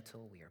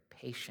gentle, we are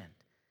patient,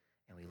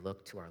 and we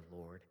look to our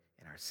Lord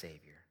and our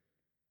Savior.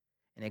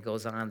 And it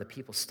goes on, the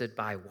people stood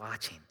by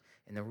watching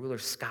And the ruler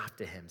scoffed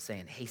at him,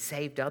 saying, he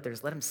saved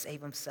others. Let him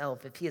save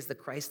himself. If he is the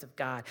Christ of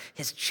God,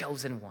 his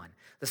chosen one.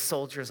 The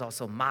soldiers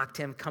also mocked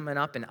him, coming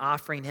up and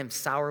offering him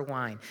sour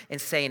wine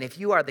and saying, if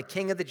you are the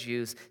king of the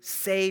Jews,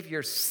 save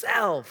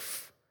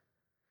yourself.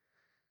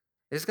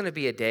 There's going to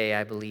be a day,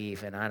 I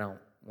believe, and I don't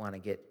want to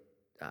get,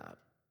 I'm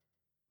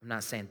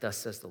not saying thus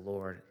says the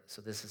Lord,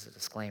 so this is a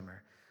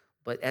disclaimer.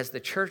 But as the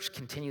church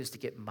continues to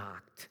get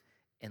mocked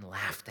and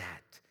laughed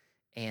at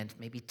and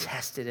maybe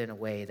tested in a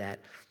way that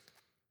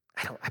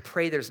I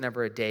pray there's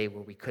never a day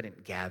where we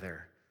couldn't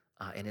gather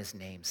in his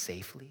name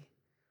safely.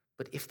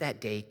 But if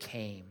that day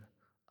came,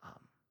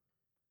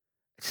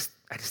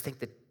 I just think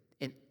that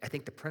I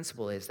think the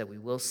principle is that we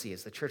will see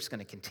is the church is going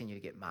to continue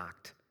to get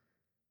mocked.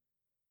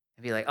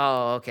 And be like,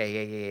 oh,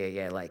 okay,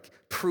 yeah. Like,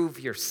 prove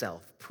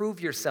yourself,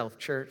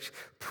 church.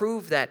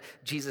 Prove that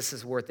Jesus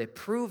is worth it.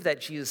 Prove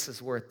that Jesus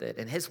is worth it.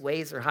 And his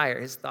ways are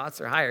higher, his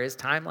thoughts are higher, his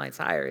timeline's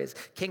higher, his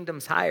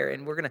kingdom's higher.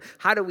 And we're gonna,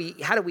 how do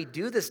we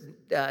do this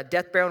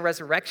death, burial, and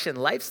resurrection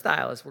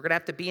lifestyle? Is we're gonna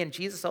have to be in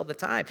Jesus all the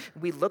time.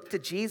 We look to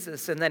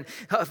Jesus, and then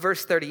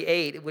verse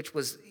 38, which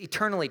was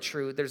eternally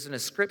true. There's an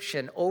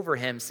inscription over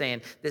him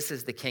saying, "This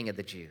is the King of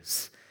the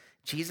Jews."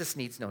 Jesus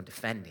needs no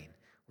defending.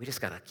 We just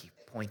gotta keep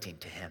pointing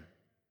to him.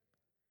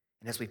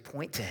 And as we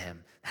point to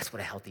him, that's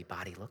what a healthy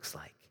body looks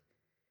like.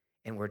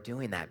 And we're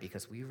doing that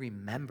because we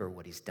remember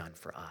what he's done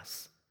for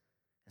us.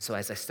 And so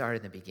as I started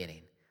in the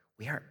beginning,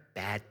 we aren't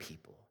bad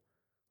people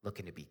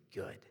looking to be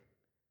good.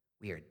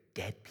 We are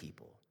dead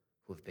people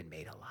who have been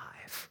made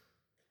alive.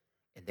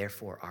 And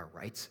therefore, our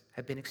rights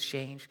have been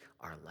exchanged.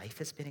 Our life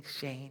has been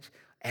exchanged.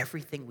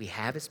 Everything we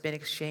have has been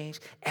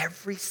exchanged.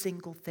 Every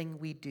single thing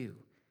we do,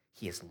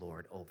 he is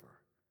Lord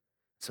over.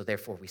 So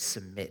therefore, we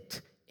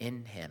submit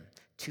in him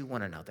to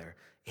one another.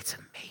 It's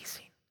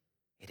amazing.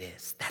 It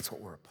is. That's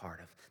what we're a part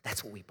of.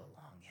 That's what we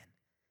belong in,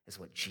 is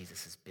what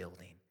Jesus is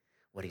building,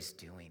 what he's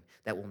doing.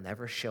 That will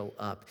never show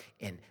up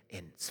in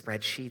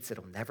spreadsheets.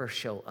 It'll never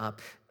show up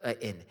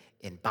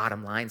in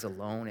bottom lines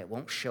alone. It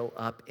won't show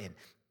up in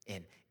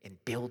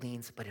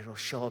buildings, but it'll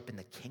show up in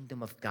the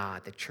kingdom of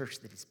God, the church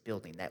that he's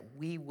building, that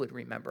we would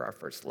remember our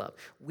first love.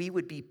 We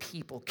would be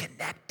people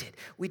connected.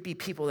 We'd be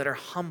people that are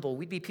humble.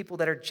 We'd be people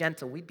that are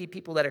gentle. We'd be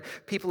people that are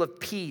people of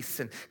peace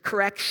and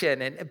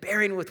correction and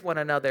bearing with one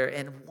another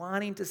and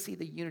wanting to see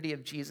the unity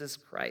of Jesus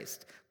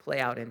Christ play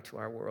out into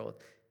our world.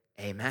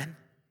 Amen?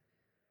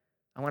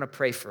 I want to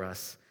pray for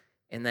us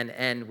and then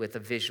end with a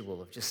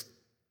visual of just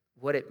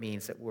what it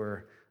means that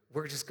we're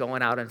just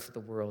going out into the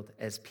world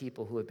as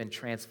people who have been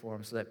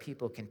transformed so that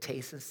people can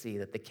taste and see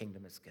that the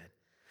kingdom is good.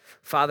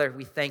 Father,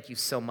 we thank you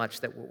so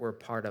much that we're a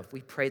part of.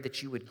 We pray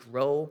that you would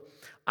grow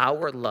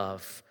our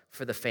love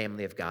for the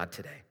family of God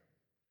today.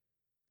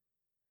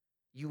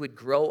 You would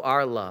grow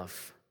our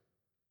love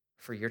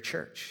for your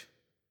church.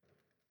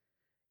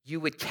 You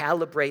would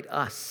calibrate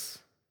us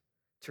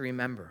to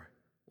remember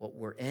what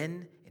we're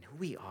in and who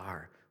we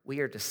are. We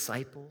are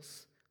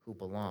disciples who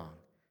belong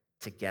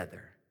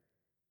together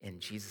in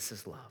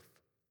Jesus' love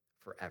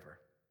forever.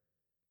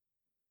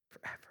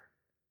 Forever.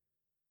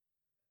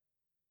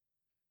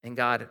 And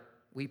God,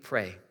 we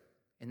pray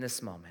in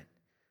this moment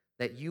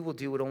that you will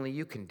do what only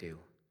you can do.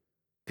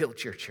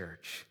 Build your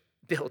church.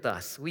 Build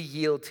us. We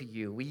yield to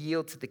you. We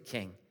yield to the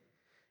King.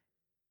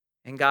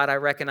 And God, I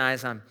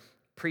recognize I'm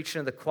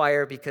preaching to the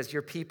choir because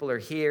your people are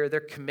here,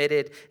 they're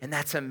committed, and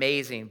that's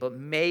amazing. But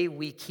may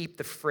we keep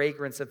the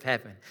fragrance of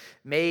heaven.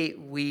 May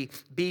we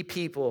be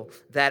people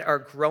that are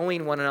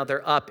growing one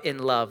another up in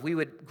love. We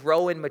would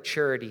grow in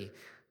maturity.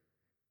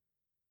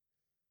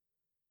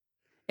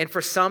 And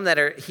for some that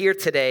are here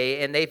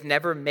today and they've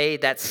never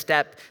made that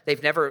step,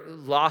 they've never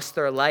lost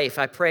their life,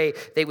 I pray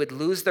they would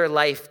lose their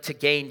life to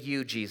gain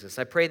you, Jesus.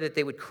 I pray that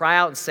they would cry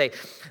out and say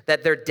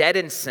that they're dead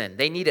in sin.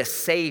 They need a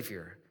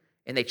Savior.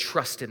 And they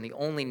trust in the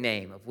only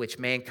name of which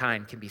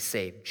mankind can be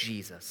saved,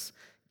 Jesus.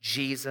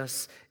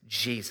 Jesus,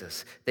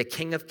 Jesus, the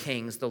King of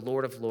Kings, the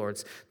Lord of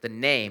Lords, the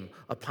name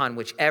upon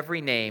which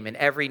every name and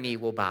every knee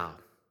will bow.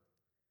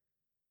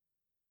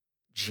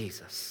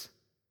 Jesus.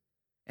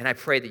 And I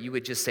pray that you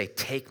would just say,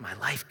 take my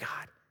life,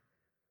 God.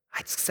 I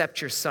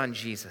accept your Son,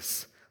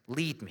 Jesus.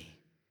 Lead me.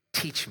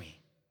 Teach me.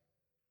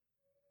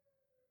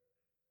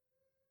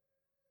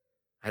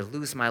 I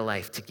lose my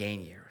life to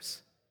gain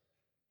yours.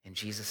 In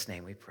Jesus'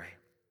 name we pray.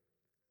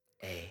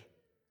 Amen.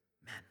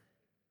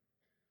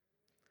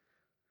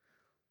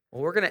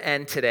 Well, we're going to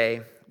end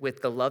today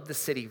with the Love the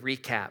City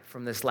recap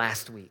from this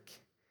last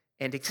week.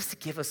 And just to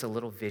give us a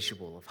little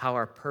visual of how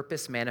our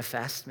purpose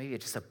manifests, maybe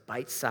just a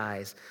bite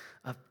size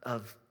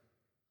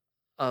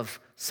of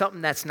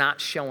something that's not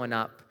showing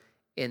up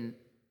in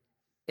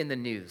the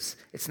news.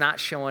 It's not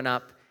showing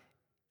up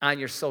on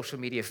your social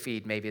media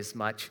feed maybe as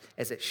much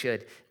as it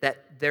should.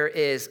 That there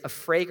is a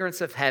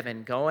fragrance of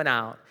heaven going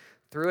out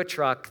through a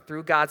truck,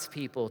 through God's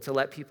people, to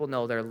let people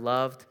know they're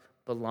loved,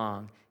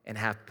 belong, and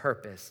have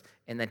purpose.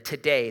 And then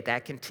today,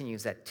 that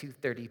continues at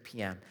 2:30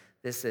 p.m.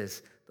 This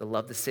is the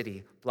Love the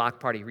City Block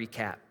Party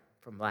recap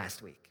from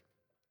last week.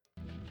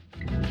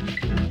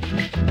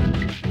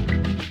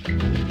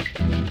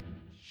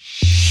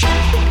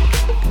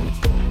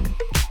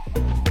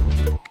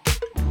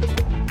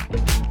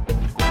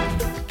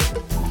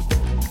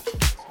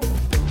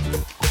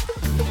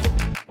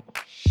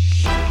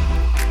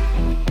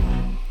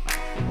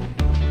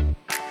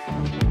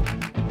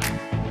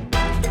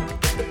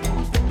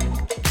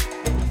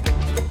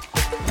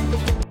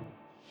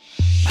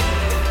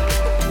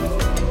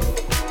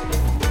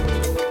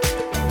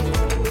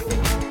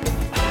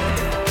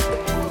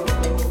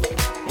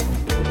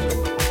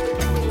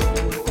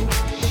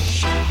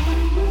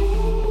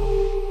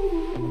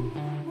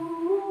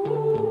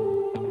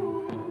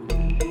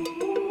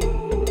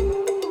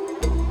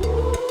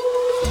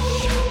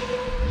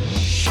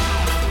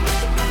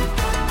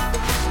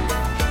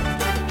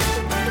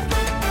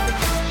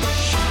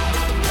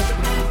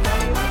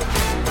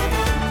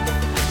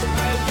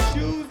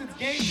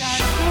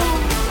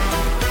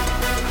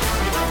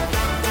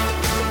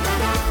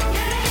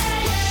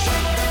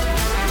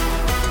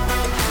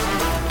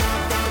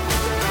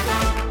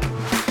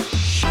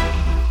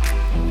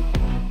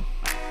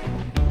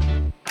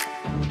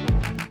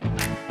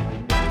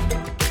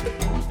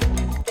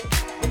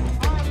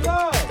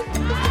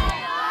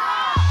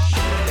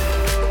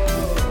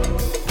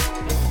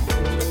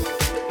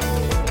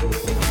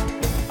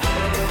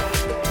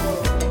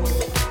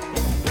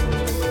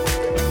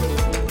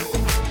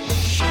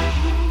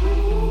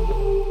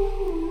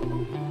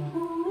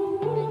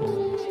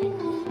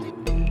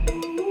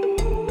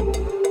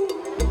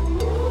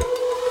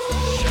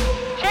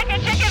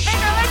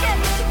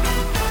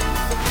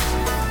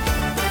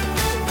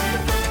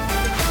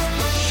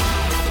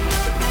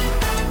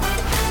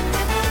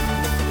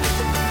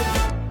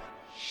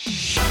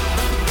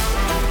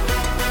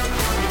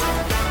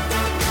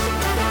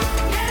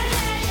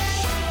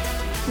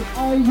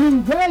 Are you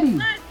ready?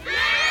 Let's go!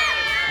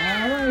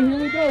 All right, here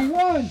we go.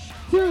 1,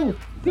 2,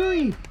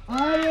 3.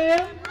 I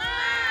am.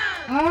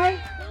 I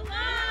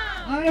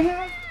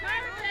have.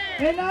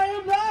 And I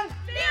am the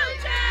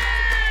future.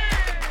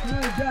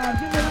 Good job.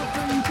 Give it up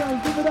for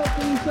yourself. Give it up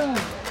for yourself.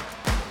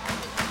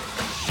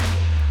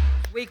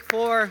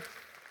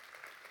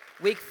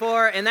 Week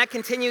four, and that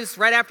continues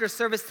right after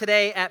service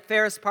today at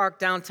Ferris Park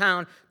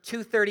downtown,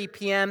 2:30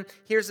 p.m.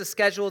 Here's the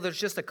schedule. There's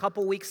just a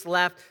couple weeks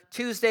left.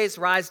 Tuesdays,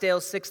 Rysdale,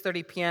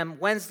 6:30 p.m.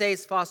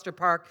 Wednesdays, Foster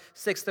Park,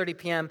 6:30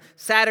 p.m.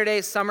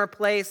 Saturdays, Summer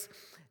Place,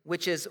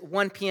 which is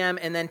 1 p.m.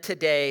 And then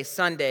today,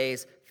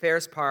 Sundays,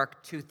 Ferris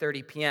Park,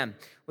 2:30 p.m.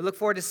 We look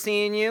forward to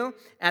seeing you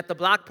at the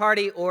block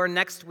party or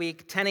next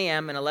week, 10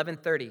 a.m. and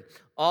 11:30.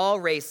 All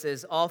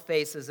races, all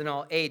faces, and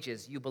all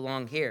ages, you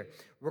belong here.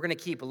 We're going to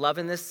keep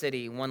loving this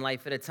city one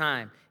life at a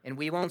time, and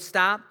we won't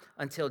stop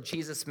until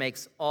Jesus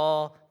makes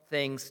all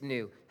things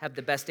new. Have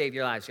the best day of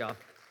your lives, y'all.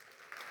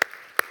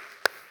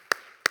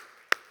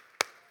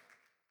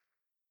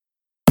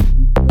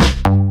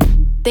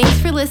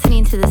 Thanks for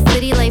listening to the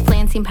City Life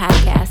Lansing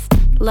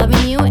podcast,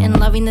 loving you and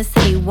loving the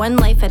city one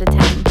life at a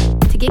time.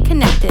 To get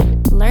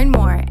connected, learn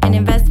more, and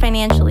invest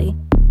financially,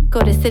 go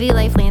to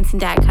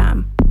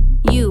citylifelansing.com.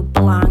 You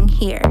belong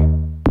here.